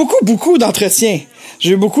 j'ai eu beaucoup d'entretiens.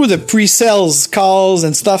 J'ai eu beaucoup de pre-sales calls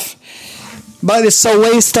and stuff. But it's a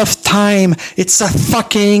waste of time. It's a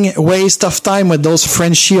fucking waste of time with those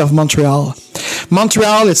Frenchies of Montreal.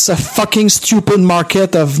 Montreal, it's a fucking stupid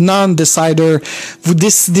market of non-decider. Vous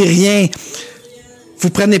décidez rien.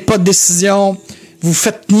 Vous prenez pas de décision. Vous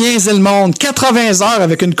faites niaiser le monde. 80 heures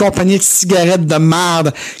avec une compagnie de cigarettes de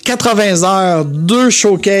merde. 80 heures, 2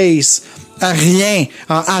 showcases. À rien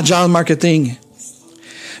en agile marketing.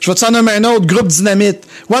 Je vais t'en nommer un autre, Groupe Dynamite.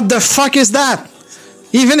 What the fuck is that?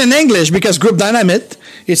 Even in English, because Group Dynamite,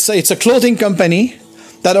 it's a clothing company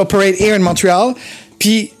that operate here in Montreal.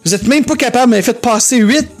 Puis, vous êtes même pas capable de me faire passer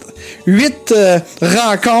 8 8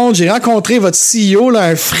 rencontres. J'ai rencontré votre CEO, là,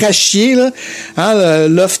 un fraîchier, là. Hein,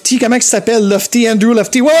 Lofty, comment il s'appelle? Lofty, Andrew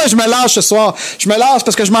Lofty. Ouais, je me lâche ce soir. Je me lâche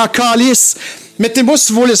parce que je m'en calisse. Mettez-moi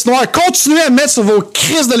sur vos listes noires. Continuez à mettre sur vos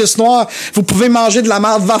crises de listes noires. Vous pouvez manger de la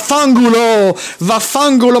merde. Va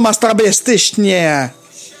fangulo, master bestishnia.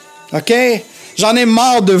 OK? J'en ai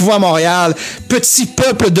marre de vous à Montréal. Petit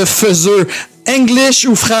peuple de faiseux. English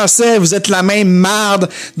ou français, vous êtes la même merde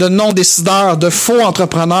de non-décideurs, de faux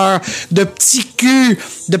entrepreneurs, de petits culs,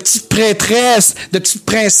 de petites prêtresses, de petites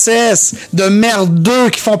princesses, de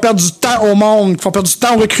merdeux qui font perdre du temps au monde, qui font perdre du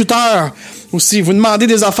temps aux recruteurs. Aussi, vous demandez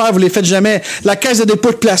des affaires, vous les faites jamais. La caisse de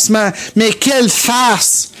dépôt de placement. Mais quelle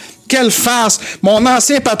farce! Quelle farce! Mon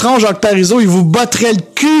ancien patron, Jacques Parizeau, il vous botterait le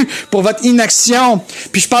cul pour votre inaction.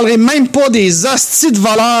 Puis je parlerai même pas des hosties de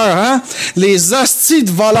voleurs, hein? Les hosties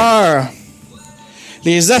de voleurs.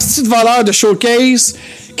 Les hosties de voleurs de Showcase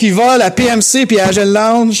qui volent à PMC puis à Agile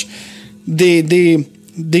Lounge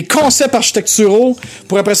des concepts architecturaux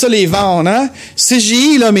pour après ça les vendre, hein?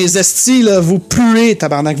 CGI, là, mes estis, là, vous puez,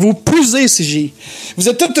 tabarnak. Vous puez, CGI. Vous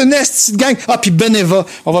êtes toute une estie de gang. Ah, puis Beneva.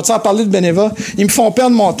 On va-tu en parler de Beneva? Ils me font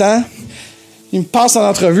perdre mon temps. Ils me passent en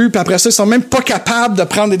entrevue, puis après ça, ils sont même pas capables de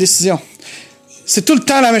prendre des décisions. C'est tout le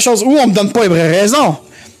temps la même chose. Ou on me donne pas les vraies raisons.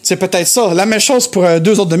 C'est peut-être ça. La même chose pour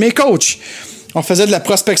 2 autres de mes coachs. On faisait de la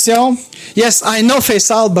prospection. Yes, I know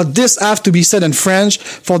Faisal, but this have to be said in French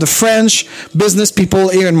for the French business people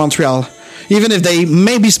here in Montreal. Even if they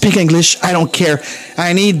maybe speak English, I don't care.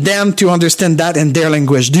 I need them to understand that in their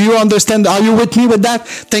language. Do you understand? Are you with me with that?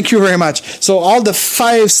 Thank you very much. So all the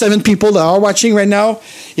 5-7 people that are watching right now,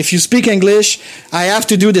 if you speak English, I have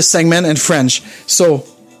to do this segment in French. So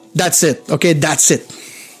that's it. Okay, that's it.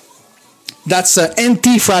 That's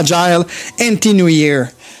anti-fragile, anti-New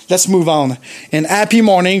Year. Let's move on. And happy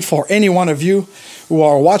morning for any one of you who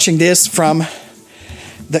are watching this from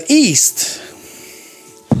the East.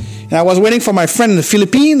 And I was waiting for my friend in the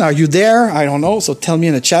Philippines. Are you there? I don't know. So tell me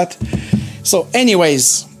in the chat. So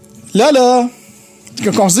anyways, là,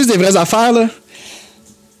 qu'on se dise des vraies affaires, là,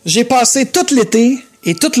 j'ai passé tout l'été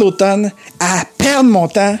et tout l'automne à perdre mon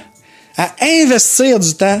temps, à investir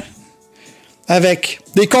du temps avec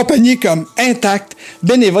des compagnies comme Intact,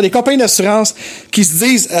 Beneva, des compagnies d'assurance qui se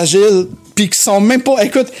disent agiles, puis qui sont même pas...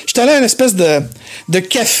 Écoute, j'étais allé à une espèce de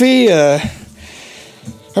café,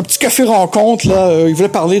 un petit café rencontre, là, ils voulaient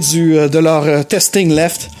parler de leur testing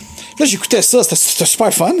left. Là, j'écoutais ça, c'était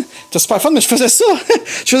super fun. C'était super fun, mais je faisais ça.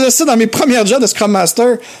 Je faisais ça dans mes premiers jobs de Scrum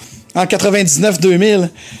Master en 99-2000.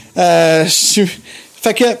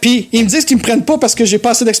 Fait que, puis ils me disent qu'ils me prennent pas parce que j'ai pas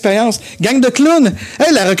assez d'expérience. Gang de clowns!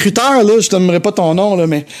 Hey, la recruteur, là, je te donnerai pas ton nom, là,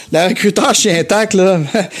 mais la recruteur chez Intact, là,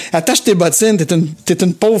 attache tes bottines, t'es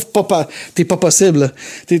une pauvre t'es pas possible, là.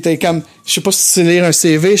 T'es comme, je sais pas si c'est lire un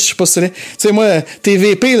CV, je sais pas si c'est tu sais, moi, t'es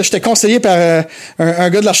VP, là, j'étais conseillé par un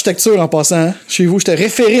gars de l'architecture en passant, hein, chez vous, j'étais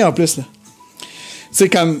référé en plus, là. C'est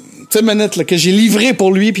comme, tu sais, minute, là, que j'ai livré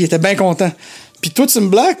pour lui, puis il était bien content. Puis toi, tu me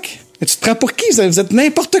bloques? Mais tu te prends pour qui? Vous êtes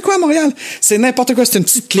n'importe quoi à Montréal. C'est n'importe quoi. C'est une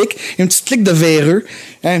petite clique de véreux,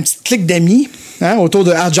 hein, une petite clique d'amis, hein, autour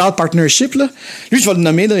de Agile Partnership, là. Lui, je vais le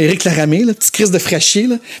nommer, là, Éric Laramé, là, petit Chris de fraîchier,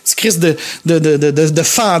 là, petit Chris de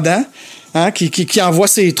fendant, hein, qui envoie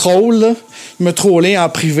ses trolls, là, me troller en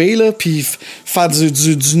privé, là, puis faire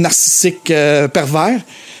du narcissique pervers.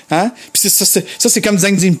 Hein? Puis ça, c'est comme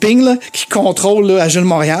Xi Jinping, là, qui contrôle là, Agile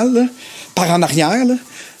Montréal, là, par en arrière, là.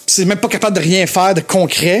 Puis c'est même pas capable de rien faire de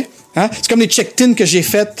concret. Hein? C'est comme les check-ins que j'ai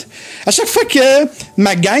faites. À chaque fois que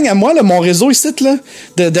ma gang, à moi, là, mon réseau ici,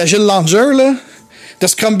 là, d'Agile Langer, là, de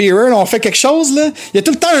Scrum Bearer, là, on fait quelque chose, là. Il y a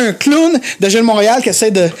tout le temps un clown d'Agile Montréal qui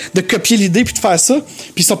essaie de copier l'idée puis de faire ça,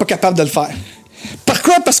 puis ils sont pas capables de le faire.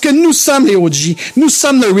 Pourquoi? Parce que nous sommes les OG. Nous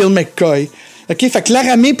sommes le real McCoy. OK? Fait que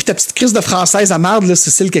Laramé puis ta petite crise de française à marde, là,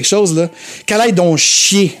 Cécile quelque chose, là, qu'elle aille donc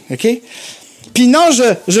chier. OK? Puis non,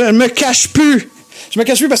 je me cache plus. Je me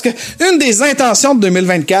cache plus parce que une des intentions de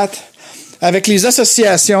 2024, avec les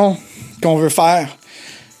associations qu'on veut faire,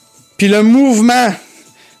 puis le mouvement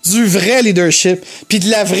du vrai leadership, puis de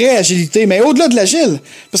la vraie agilité, mais au-delà de l'agile,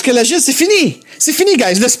 parce que l'agile, c'est fini. C'est fini,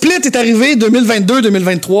 guys. Le split est arrivé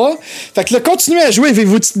 2022-2023. Fait que là, continuez à jouer avec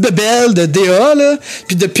vos petites bebelles de DA, là,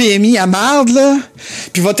 puis de PMI à marde, là,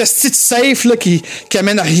 puis votre esti de safe, là, qui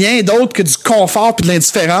amène à rien d'autre que du confort puis de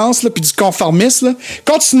l'indifférence, là, puis du conformisme, là.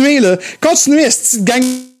 Continuez, esti de gang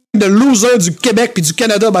de losers du Québec puis du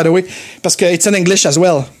Canada, by the way, parce que it's in English as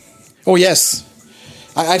well. Oh yes.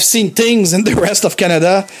 I've seen things in the rest of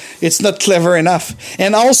Canada. It's not clever enough.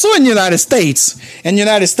 And also in the United States. In the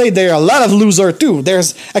United States, there are a lot of losers too.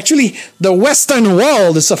 There's actually, the Western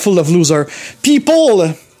world is full of losers.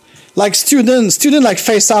 People like student like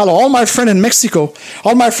Faisal, all my friend in Mexico,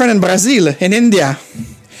 all my friend in Brazil, in India,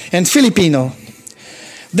 and Filipino.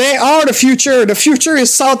 They are the future. The future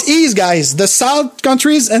is Southeast, guys. The South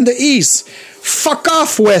countries and the East. Fuck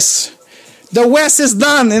off, West. The West is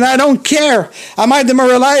done, and I don't care. Am I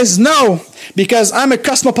demoralized? No, because I'm a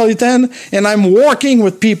cosmopolitan, and I'm working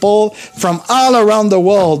with people from all around the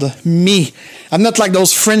world. Me. I'm not like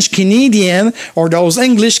those French Canadian or those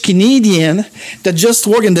English Canadian that just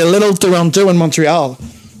work in the little Toronto and Montreal.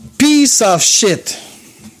 Piece of shit.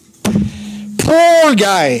 Poor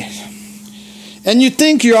guy. And you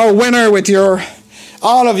think you're a winner with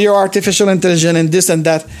all of your artificial intelligence and this and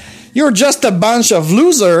that. You're just a bunch of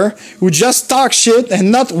losers who just talk shit and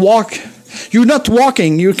not walk. You're not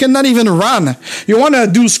walking. You cannot even run. You want to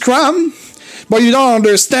do Scrum, but you don't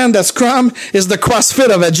understand that Scrum is the CrossFit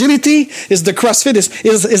of agility. Is the CrossFit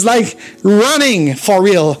is like running for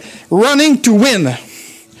real. Running to win.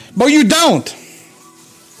 But you don't.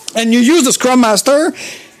 And you use the Scrum Master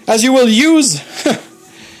as you will use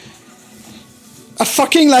a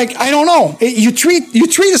fucking, like, I don't know. You treat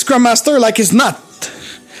a Scrum Master like it's not.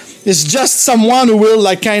 It's just someone who will,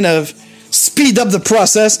 like, kind of speed up the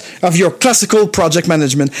process of your classical project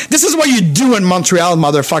management. This is what you do in Montreal,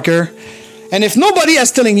 motherfucker. And if nobody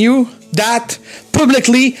is telling you that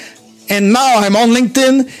publicly, and now I'm on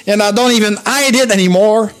LinkedIn and I don't even hide it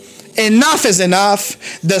anymore, enough is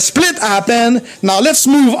enough. The split happened. Now let's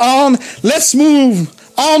move on. Let's move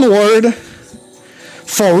onward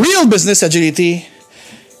for real business agility,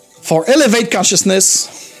 for elevate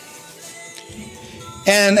consciousness.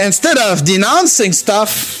 And instead of denouncing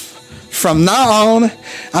stuff, from now on,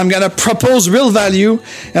 I'm going to propose real value,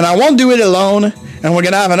 and I won't do it alone. And we're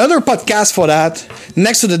going to have another podcast for that,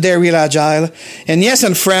 next to the Day Real Agile. And yes,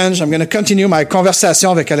 in French, I'm going to continue my conversation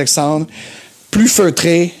avec Alexandre, plus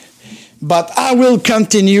feutré. But I will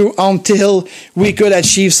continue until we could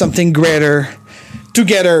achieve something greater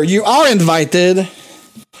together. You are invited.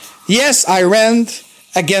 Yes, I rant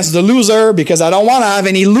against the loser because I don't want to have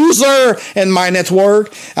any loser in my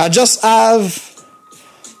network. I just have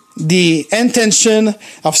the intention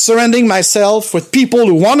of surrounding myself with people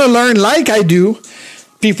who want to learn like I do,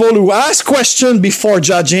 people who ask questions before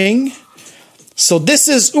judging. So this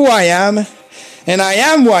is who I am, and I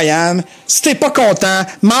am who I am. Si t'es pas content,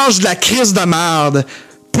 mange de la crise de merde,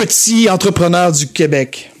 petit entrepreneur du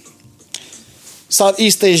Québec.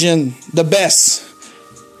 Southeast Asian, the best.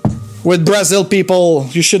 With Brazil people,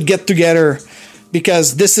 you should get together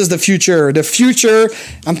because this is the future. The future,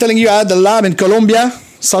 I'm telling you, I had the lab in Colombia,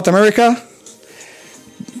 South America.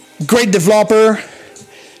 Great developer,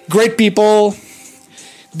 great people.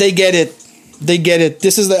 They get it. They get it.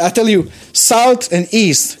 This is I tell you, South and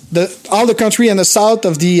East. All the country in the south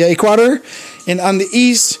of the equator and on the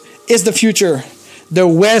east is the future. The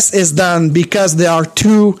West is done because there are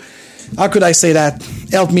two, how could I say that?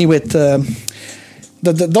 Help me with...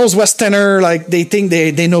 those Westerner, like, they think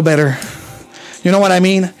they know better. You know what I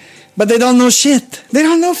mean? But they don't know shit. They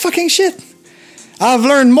don't know fucking shit. I've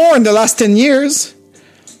learned more in the last 10 years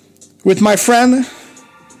with my friend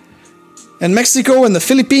in Mexico and the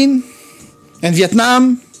Philippines and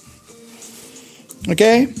Vietnam.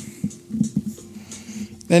 Okay?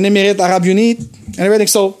 And Emirates Arab Unit and everything.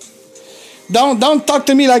 So don't talk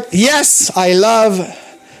to me like, yes, I love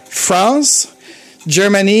France,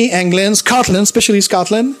 Germany, England, Scotland, especially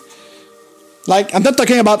Scotland. Like, I'm not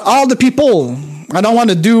talking about all the people. I don't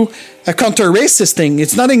want to do a counter-racist thing.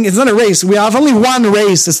 It's not a race. We have only one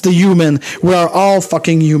race. It's the human. We are all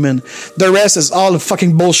fucking human. The rest is all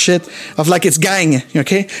fucking bullshit of like it's gang,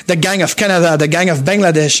 okay? The gang of Canada, the gang of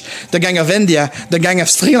Bangladesh, the gang of India, the gang of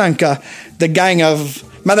Sri Lanka, the gang of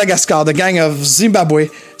Madagascar, the gang of Zimbabwe.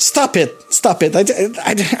 Stop it.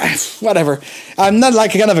 I whatever. I'm not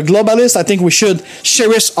like kind of a globalist. I think we should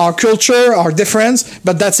cherish our culture, our difference,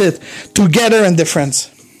 but that's it. Together in difference.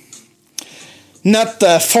 Not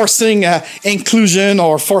forcing inclusion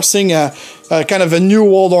or forcing a kind of a new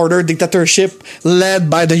world order dictatorship led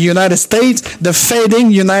by the United States, the fading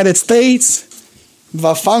United States.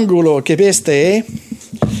 Vafangulo, che peste.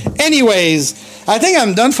 Anyways, I think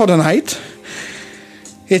I'm done for the night.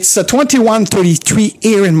 It's 21:33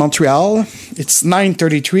 here in Montreal. It's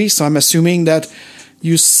 9:33, so I'm assuming that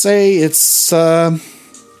you say it's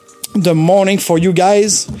the morning for you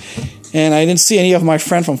guys. And I didn't see any of my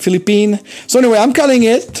friends from Philippines. So anyway, I'm calling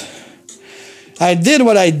it. I did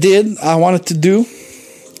what I wanted to do.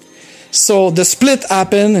 So the split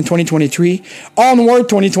happened in 2023. Onward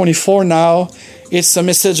 2024 now. It's a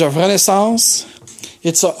message of renaissance.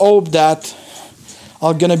 It's a hope that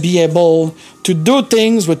I'm going to be able to do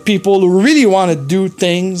things with people who really want to do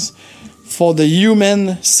things for the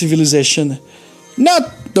human civilization.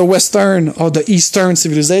 Not the Western or the Eastern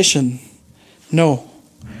civilization. No.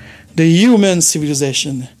 The human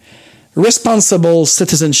civilization. Responsible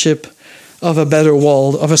citizenship of a better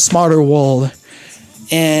world, of a smarter world.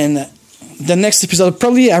 And the next episode,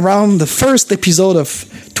 probably around the first episode of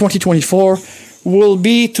 2024, will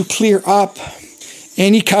be to clear up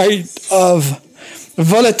any kind of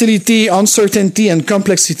volatility, uncertainty, and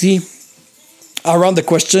complexity around the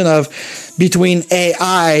question of between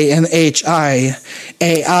AI and HI.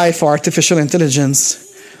 AI for artificial intelligence,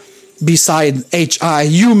 beside HI,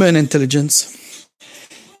 human intelligence.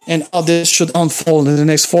 And how this should unfold in the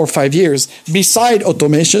next 4 or 5 years, beside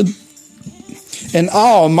automation. And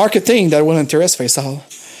our marketing that will interest Faisal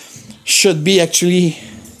should be actually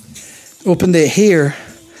open their ear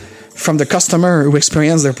from the customer who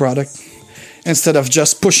experience their product instead of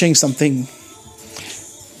just pushing something.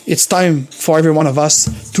 It's time for every one of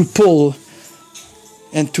us to pull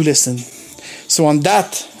and to listen. So on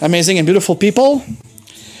that, amazing and beautiful people,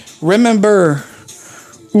 remember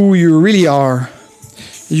who you really are.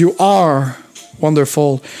 You are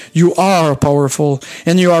wonderful. You are powerful.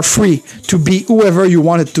 And you are free to be whoever you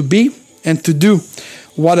wanted to be and to do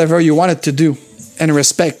whatever you wanted to do in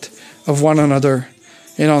respect of one another.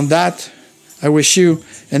 And on that, I wish you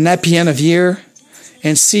a happy end of year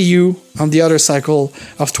and see you on the other cycle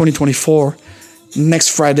of 2024 next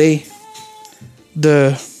Friday,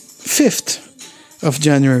 the 5th of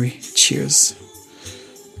January. Cheers.